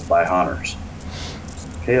field by hunters.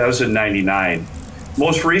 Okay, that was in 99.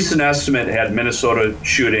 Most recent estimate had Minnesota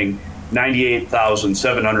shooting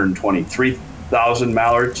 98,723,000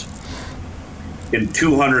 mallards in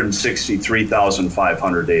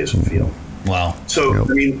 263,500 days of field. Wow. So,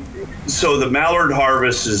 so the mallard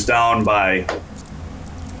harvest is down by,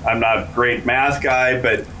 I'm not a great math guy,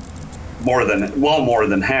 but more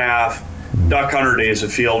than half. Duck hunter days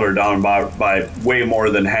of field are down by way more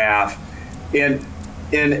than half. And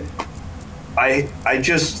I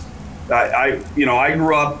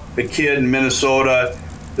grew up a kid in Minnesota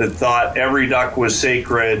that thought every duck was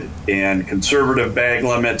sacred and conservative bag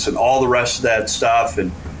limits and all the rest of that stuff.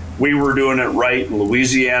 And we were doing it right, and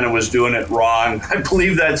Louisiana was doing it wrong. I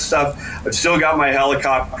believe that stuff. I've still got my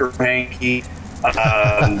helicopter hanky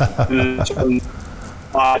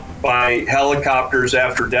by helicopters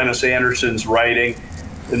after Dennis Anderson's writing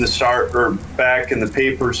in the start or back in the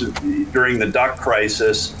papers during the duck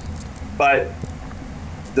crisis. But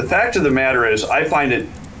the fact of the matter is, I find it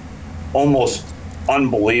almost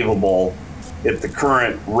unbelievable at the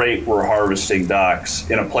current rate we're harvesting ducks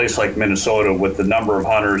in a place like Minnesota with the number of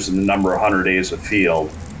hunters and the number of hunter days of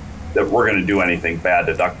field that we're going to do anything bad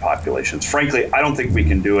to duck populations. Frankly, I don't think we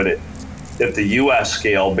can do it at the U.S.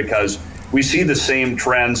 scale, because we see the same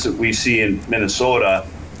trends that we see in Minnesota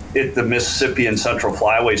at the Mississippi and Central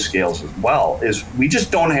Flyway scales as well. Is we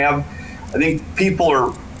just don't have, I think people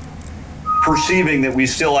are perceiving that we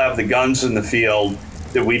still have the guns in the field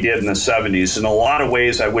that we did in the 70s. In a lot of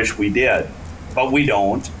ways, I wish we did, but we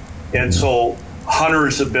don't. And so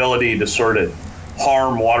hunters' ability to sort of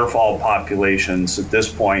harm waterfowl populations at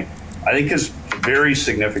this point, I think, is very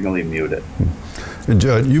significantly muted. And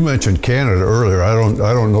Judd, you mentioned Canada earlier. I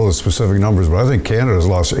don't know the specific numbers, but I think Canada's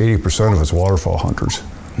lost 80% of its waterfowl hunters.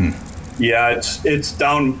 Yeah, it's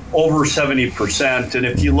down over 70%. And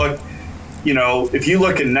if you look, in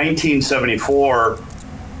 1974,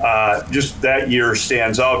 just that year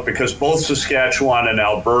stands out because both Saskatchewan and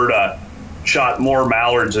Alberta shot more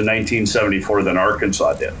mallards in 1974 than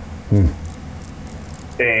Arkansas did.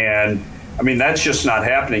 And I mean, that's just not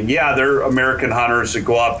happening. Yeah, there are American hunters that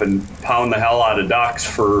go up and pound the hell out of ducks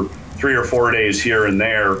for 3 or 4 days here and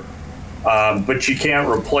there. But you can't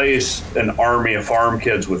replace an army of farm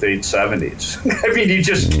kids with 870s. I mean, you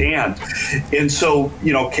just can't. And so,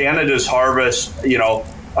 Canada's harvest,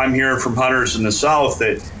 I'm hearing from hunters in the South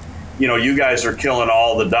that, you guys are killing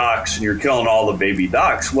all the ducks and you're killing all the baby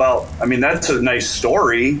ducks. Well, I mean, that's a nice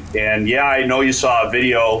story. And yeah, I know you saw a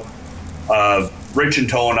video of Rich and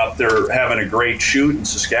Tone up there having a great shoot in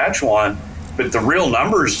Saskatchewan, but the real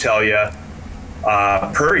numbers tell you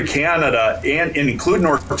Prairie Canada and including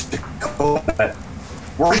North Dakota,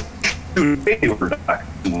 we're shooting baby ducks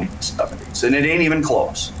in the 70s, and it ain't even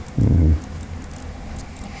close.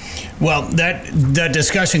 Well, that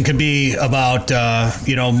discussion could be about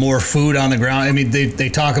more food on the ground. I mean, they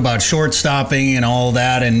talk about short stopping and all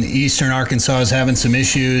that, and eastern Arkansas is having some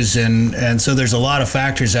issues, and so there's a lot of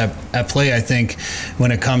factors at play, I think,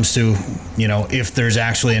 when it comes to if there's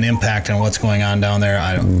actually an impact on what's going on down there.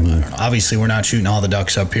 I don't know. Obviously, we're not shooting all the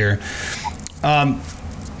ducks up here. I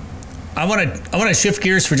want to shift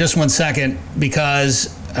gears for just 1 second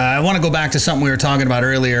because I want to go back to something we were talking about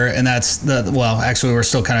earlier, and that's actually we're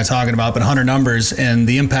still kind of talking about, but hunter numbers and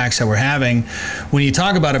the impacts that we're having. When you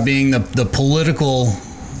talk about it being the political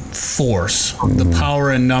force, the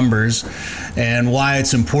power in numbers, and why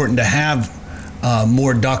it's important to have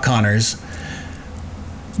more duck hunters.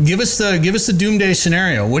 Give us the doomsday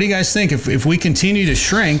scenario. What do you guys think? If we continue to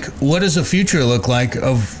shrink, what does the future look like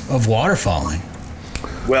of waterfowling?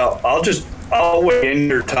 Well, I'll weigh in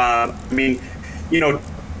here, Tom. I mean,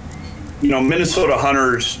 Minnesota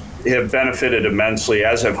hunters have benefited immensely,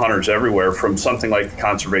 as have hunters everywhere, from something like the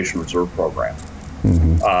Conservation Reserve Program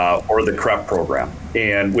or the CREP program,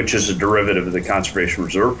 and which is a derivative of the Conservation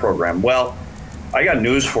Reserve Program. Well, I got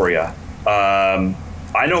news for you.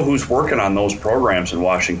 I know who's working on those programs in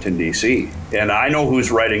Washington, D.C., and I know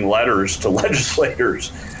who's writing letters to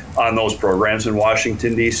legislators on those programs in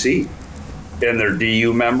Washington, D.C., and they're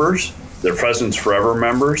DU members, they're Pheasants Forever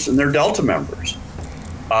members, and they're Delta members.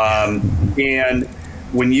 And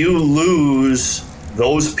when you lose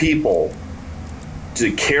those people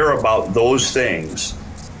to care about those things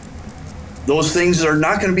are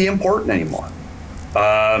not going to be important anymore.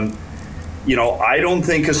 I don't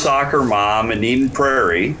think a soccer mom in Eden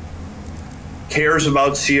Prairie cares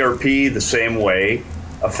about CRP the same way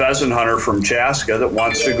a pheasant hunter from Chaska that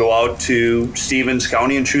wants to go out to Stevens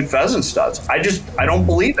County and shoot pheasants does. I don't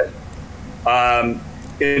believe it. And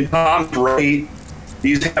Tom's right.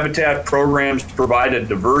 These habitat programs provide a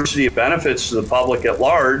diversity of benefits to the public at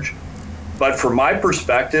large, but from my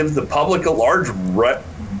perspective, the public at large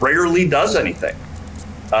rarely does anything.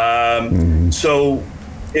 So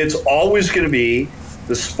it's always going to be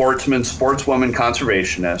the sportsman, sportswoman,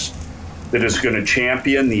 conservationist that is going to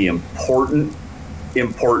champion the important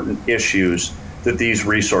issues that these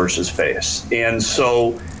resources face. And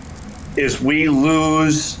so as we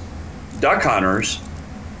lose duck hunters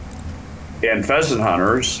and pheasant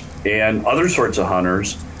hunters and other sorts of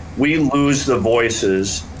hunters, we lose the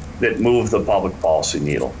voices that move the public policy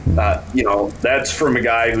needle. That's from a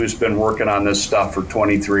guy who's been working on this stuff for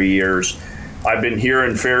 23 years. I've been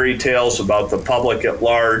hearing fairy tales about the public at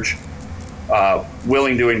large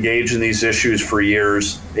willing to engage in these issues for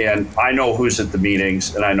years, and I know who's at the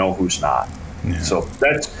meetings and I know who's not. Yeah. So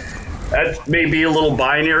that may be a little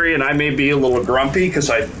binary, and I may be a little grumpy because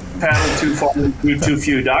I paddled too far and too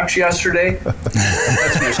few ducks yesterday.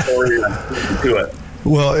 That's my story to it.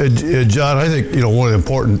 Well, John, I think one of the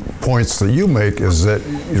important points that you make is that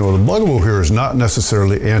the bugaboo here is not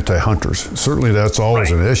necessarily anti-hunters. Certainly, that's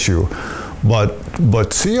always an issue, but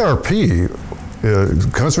CRP,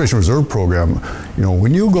 Conservation Reserve Program,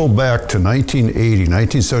 when you go back to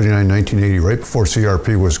 1979, 1980, right before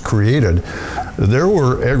CRP was created, there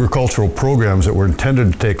were agricultural programs that were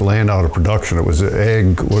intended to take land out of production. It was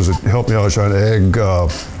help me out, John,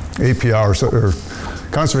 APR or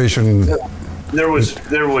conservation. There was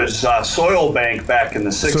Soil Bank back in the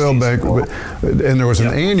 60s. Soil Bank, and there was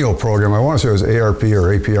an annual program. I want to say it was ARP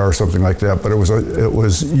or APR or something like that. But it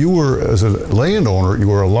was you were, as a landowner, you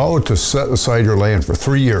were allowed to set aside your land for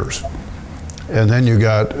 3 years, and then you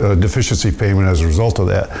got a deficiency payment as a result of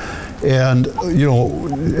that. And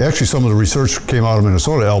actually, some of the research came out of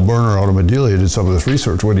Minnesota. Al Berner out of Madelia did some of this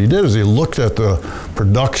research. What he did is he looked at the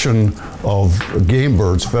production of game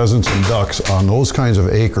birds, pheasants and ducks, on those kinds of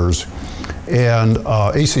acres. And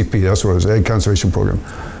ACP, that's what it was, Ag Conservation Program.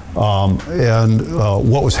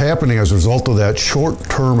 What was happening as a result of that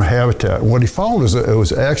short-term habitat, what he found is that it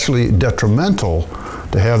was actually detrimental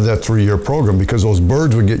to have that 3-year program, because those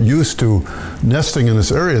birds would get used to nesting in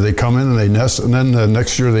this area. They come in and they nest, and then the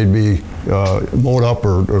next year they'd be mowed up,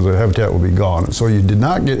 or the habitat would be gone. And so you did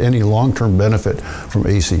not get any long-term benefit from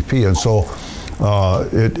ACP. And so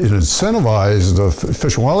it incentivized the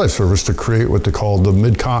Fish and Wildlife Service to create what they called the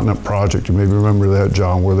Mid-Continent Project. You maybe remember that,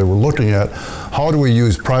 John, where they were looking at how do we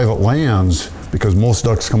use private lands, because most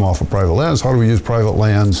ducks come off of private lands. How do we use private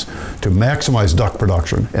lands to maximize duck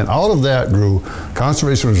production? And out of that grew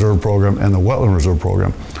Conservation Reserve Program and the Wetland Reserve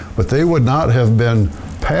Program. But they would not have been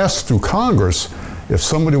passed through Congress if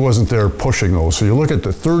somebody wasn't there pushing those. So you look at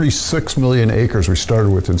the 36 million acres we started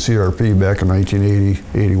with in CRP back in 1980,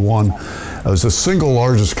 81. It was the single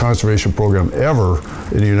largest conservation program ever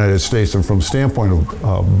in the United States. And from the standpoint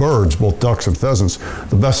of birds, both ducks and pheasants,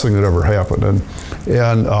 the best thing that ever happened.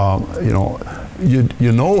 And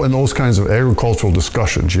you know, in those kinds of agricultural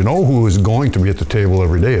discussions, you know who is going to be at the table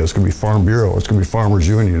every day. It's going to be Farm Bureau, it's going to be Farmers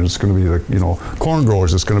Union, it's going to be the corn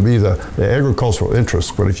growers, it's going to be the agricultural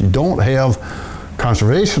interests. But if you don't have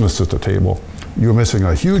conservationists at the table, you're missing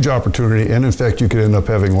a huge opportunity, and in fact you could end up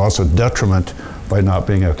having lots of detriment by not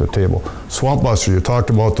being at the table. Swamp Buster, you talked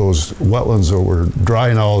about those wetlands that were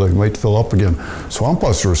dry now, they might fill up again. Swamp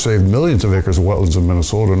Buster saved millions of acres of wetlands in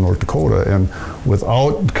Minnesota and North Dakota, and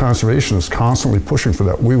without conservationists constantly pushing for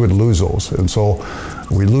that, we would lose those. And so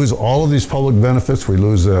we lose all of these public benefits, we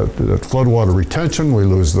lose that floodwater retention, we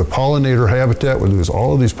lose the pollinator habitat, we lose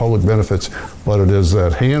all of these public benefits, but it is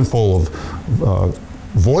that handful of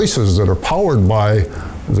voices that are powered by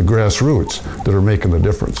the grassroots that are making the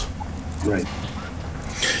difference. Right.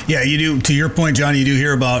 Yeah, you do. To your point, John, you do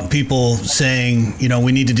hear about people saying,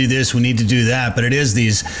 we need to do this, we need to do that, but it is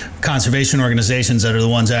these conservation organizations that are the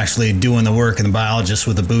ones actually doing the work, and the biologists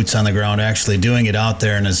with the boots on the ground actually doing it out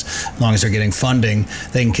there. And as long as they're getting funding,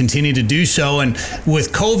 they can continue to do so. And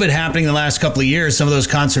with COVID happening the last couple of years, some of those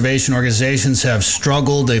conservation organizations have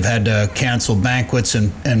struggled. They've had to cancel banquets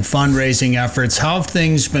and fundraising efforts. How have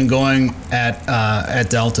things been going at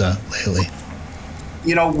Delta lately?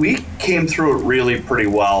 We came through it really pretty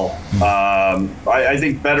well. I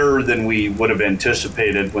think better than we would have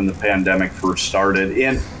anticipated when the pandemic first started.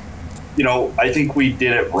 And, I think we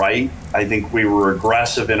did it right. I think we were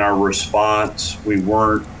aggressive in our response. We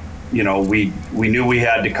weren't, we knew we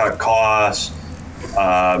had to cut costs. We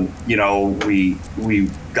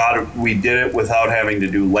did it without having to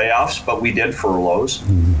do layoffs, but we did furloughs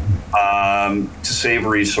to save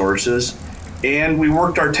resources. And we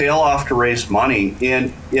worked our tail off to raise money.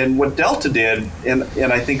 And what Delta did, and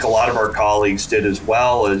I think a lot of our colleagues did as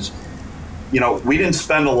well, is, we didn't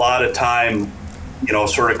spend a lot of time,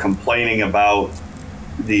 sort of complaining about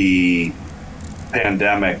the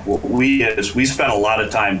pandemic. What we did is we spent a lot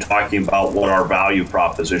of time talking about what our value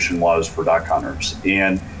proposition was for duck hunters.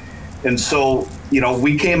 And so,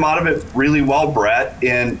 we came out of it really well, Brett.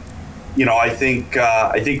 And, I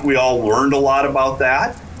think we all learned a lot about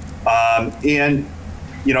that.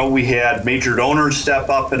 We had major donors step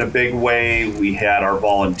up in a big way. We had our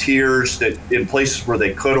volunteers that in places where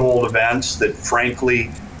they could hold events that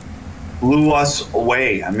frankly blew us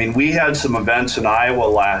away. I mean, we had some events in Iowa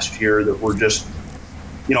last year that were just,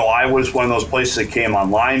 Iowa was one of those places that came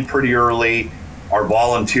online pretty early. Our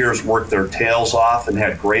volunteers worked their tails off and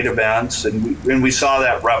had great events. And we saw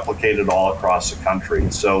that replicated all across the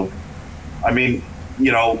country. So, I mean,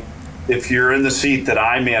 if you're in the seat that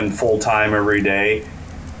I'm in full time every day,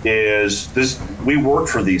 we work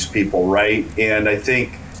for these people, right? And I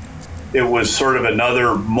think it was sort of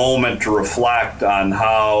another moment to reflect on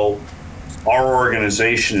how our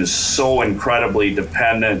organization is so incredibly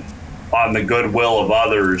dependent on the goodwill of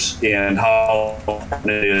others, and how important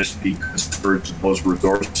it is to be considerate of those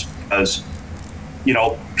resources. Because,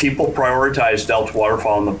 people prioritized Delta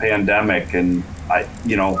waterfowl in the pandemic, and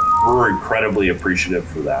we're incredibly appreciative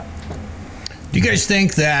for that. Do you guys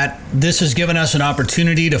think that this has given us an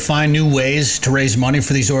opportunity to find new ways to raise money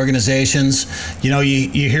for these organizations? You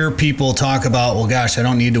hear people talk about, well, gosh, I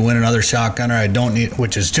don't need to win another shotgunner. I don't need,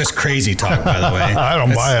 which is just crazy talk, by the way. I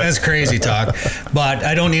don't buy it. That's crazy talk. But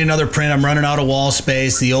I don't need another print. I'm running out of wall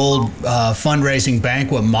space. The old fundraising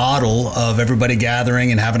banquet model of everybody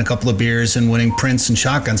gathering and having a couple of beers and winning prints and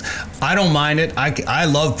shotguns. I don't mind it. I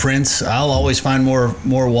love prints. I'll always find more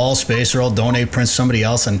wall space, or I'll donate prints to somebody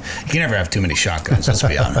else. And you can never have too many shotguns, let's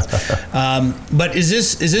be honest. But is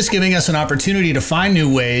this giving us an opportunity to find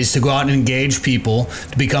new ways to go out and engage people,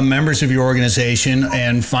 to become members of your organization,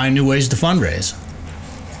 and find new ways to fundraise?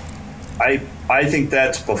 I think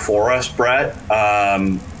that's before us, Brett.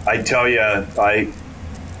 I tell you,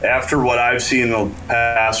 after what I've seen the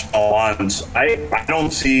past months, I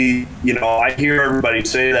don't see, I hear everybody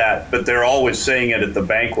say that, but they're always saying it at the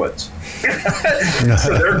banquets.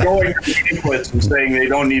 So they're going to banquets and saying they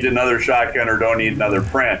don't need another shotgun or don't need another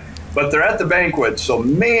print. But they're at the banquet, so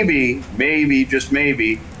maybe, just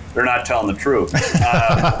maybe, they're not telling the truth.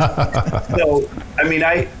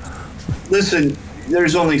 Listen,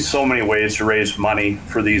 there's only so many ways to raise money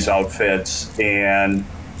for these outfits. And,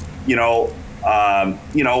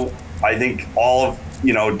 I think all of,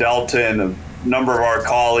 Delta and a number of our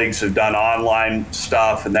colleagues have done online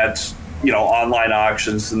stuff, and that's, online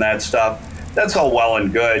auctions and that stuff. That's all well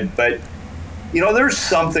and good. But, there's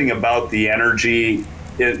something about the energy,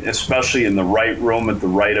 especially in the right room at the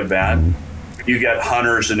right event. You get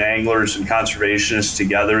hunters and anglers and conservationists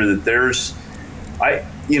together, that there's,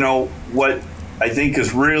 what I think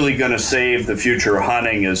is really going to save the future of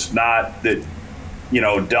hunting is not that,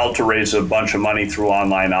 Delta raises a bunch of money through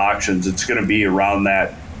online auctions. It's going to be around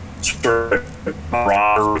that sort of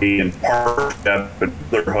camaraderie and partnership and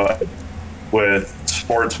brotherhood with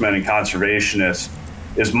sportsmen and conservationists,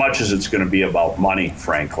 as much as it's going to be about money,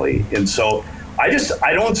 frankly. And so I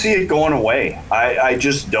don't see it going away. I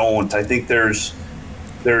just don't. I think there's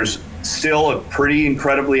still a pretty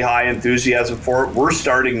incredibly high enthusiasm for it. We're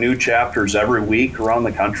starting new chapters every week around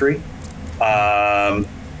the country.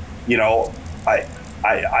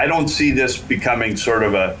 I don't see this becoming sort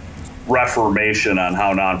of a reformation on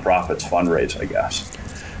how nonprofits fundraise, I guess.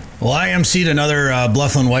 Well, I emceed another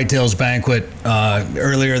Bluffland Whitetails banquet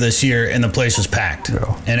earlier this year, and the place was packed.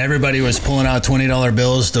 Yeah. And everybody was pulling out $20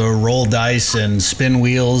 bills to roll dice and spin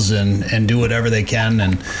wheels and do whatever they can.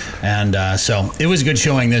 And so it was a good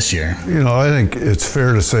showing this year. I think it's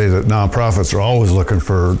fair to say that nonprofits are always looking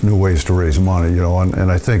for new ways to raise money,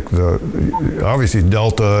 and I think obviously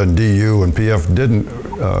Delta and DU and PF didn't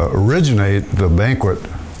originate the banquet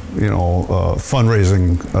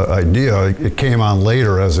fundraising idea. It came on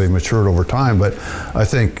later as they matured over time. But I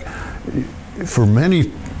think for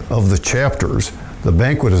many of the chapters, the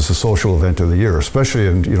banquet is the social event of the year, especially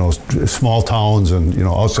in small towns and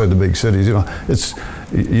outside the big cities.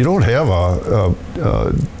 You don't have a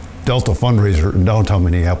Delta fundraiser in downtown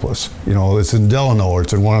Minneapolis. It's in Delano, or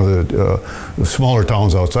it's in one of the smaller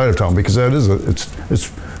towns outside of town, because that is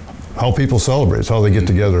it's how people celebrate. It's how they get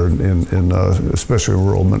together in especially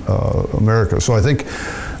rural America. So I think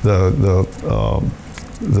the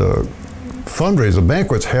fundraiser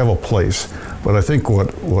banquets have a place, but I think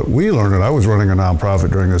what we learned, and I was running a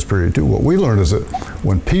nonprofit during this period too, what we learned is that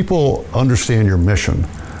when people understand your mission,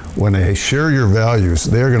 when they share your values,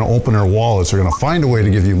 they're going to open their wallets, they're going to find a way to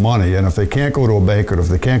give you money, and if they can't go to a banquet, if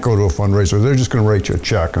they can't go to a fundraiser, they're just going to write you a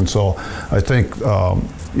check. And so I think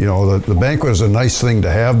the banquet is a nice thing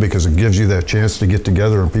to have because it gives you that chance to get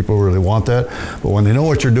together, and people really want that. But when they know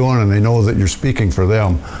what you're doing and they know that you're speaking for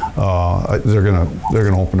them, they're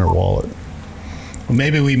gonna open their wallet. Well,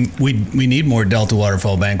 maybe we need more Delta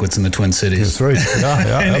waterfowl banquets in the Twin Cities. That's right.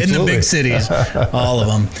 Yeah, in the big cities, all of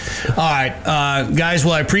them. All right, guys.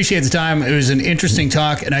 Well, I appreciate the time. It was an interesting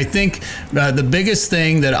talk, and I think the biggest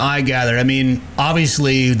thing that I gathered. I mean,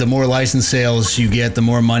 obviously, the more license sales you get, the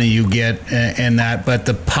more money you get, and that. But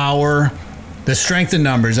the power. The strength in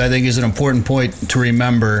numbers, I think, is an important point to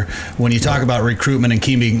remember when you talk about recruitment and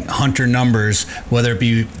keeping hunter numbers, whether it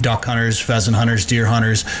be duck hunters, pheasant hunters, deer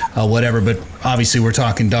hunters, whatever. But obviously, we're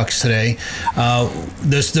talking ducks today.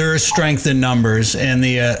 There is strength in numbers, and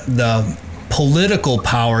the political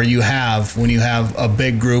power you have when you have a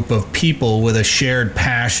big group of people with a shared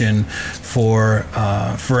passion for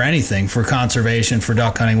anything, for conservation, for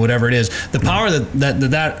duck hunting, whatever it is. The power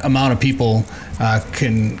that amount of people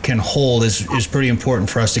can hold is pretty important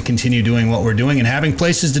for us to continue doing what we're doing and having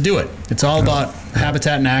places to do it. It's all about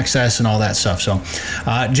habitat and access and all that stuff. So,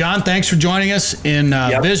 John, thanks for joining us in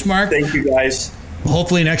Bismarck. Thank you, guys.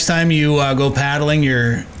 Hopefully next time you go paddling,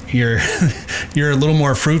 you're a little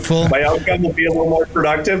more fruitful. My outcome will be a little more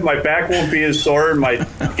productive. My back won't be as sore, and my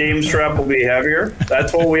game strap will be heavier.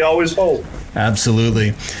 That's what we always hope.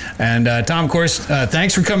 Absolutely. And Tom, of course,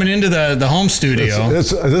 thanks for coming into the home studio.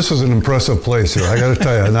 This is an impressive place here. I got to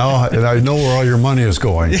tell you now, and I know where all your money is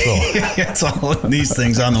going. So it's all these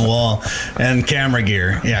things on the wall and camera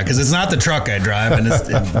gear. Yeah, because it's not the truck I drive, and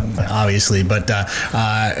obviously. But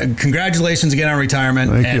congratulations again on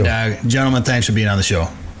retirement. Thank you. Gentlemen, thanks for being on the show.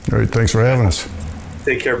 All right, thanks for having us.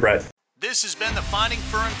 Take care, Brett. This has been the Finding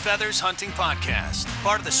Fur and Feathers Hunting Podcast,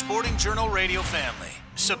 part of the Sporting Journal Radio family.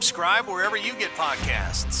 Subscribe wherever you get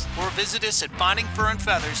podcasts or visit us at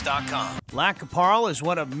findingfurandfeathers.com. Lac qui Parle is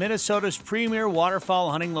one of Minnesota's premier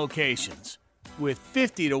waterfowl hunting locations with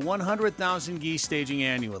 50 to 100,000 geese staging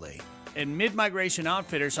annually. And Mid-Migration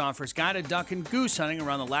Outfitters offers guided duck and goose hunting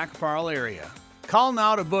around the Lac qui Parle area. Call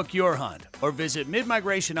now to book your hunt or visit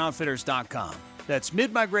midmigrationoutfitters.com. That's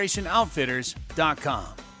midmigrationoutfitters.com.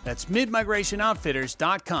 That's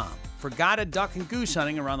midmigrationoutfitters.com for guided duck and goose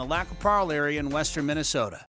hunting around the Lac qui Parle area in western Minnesota.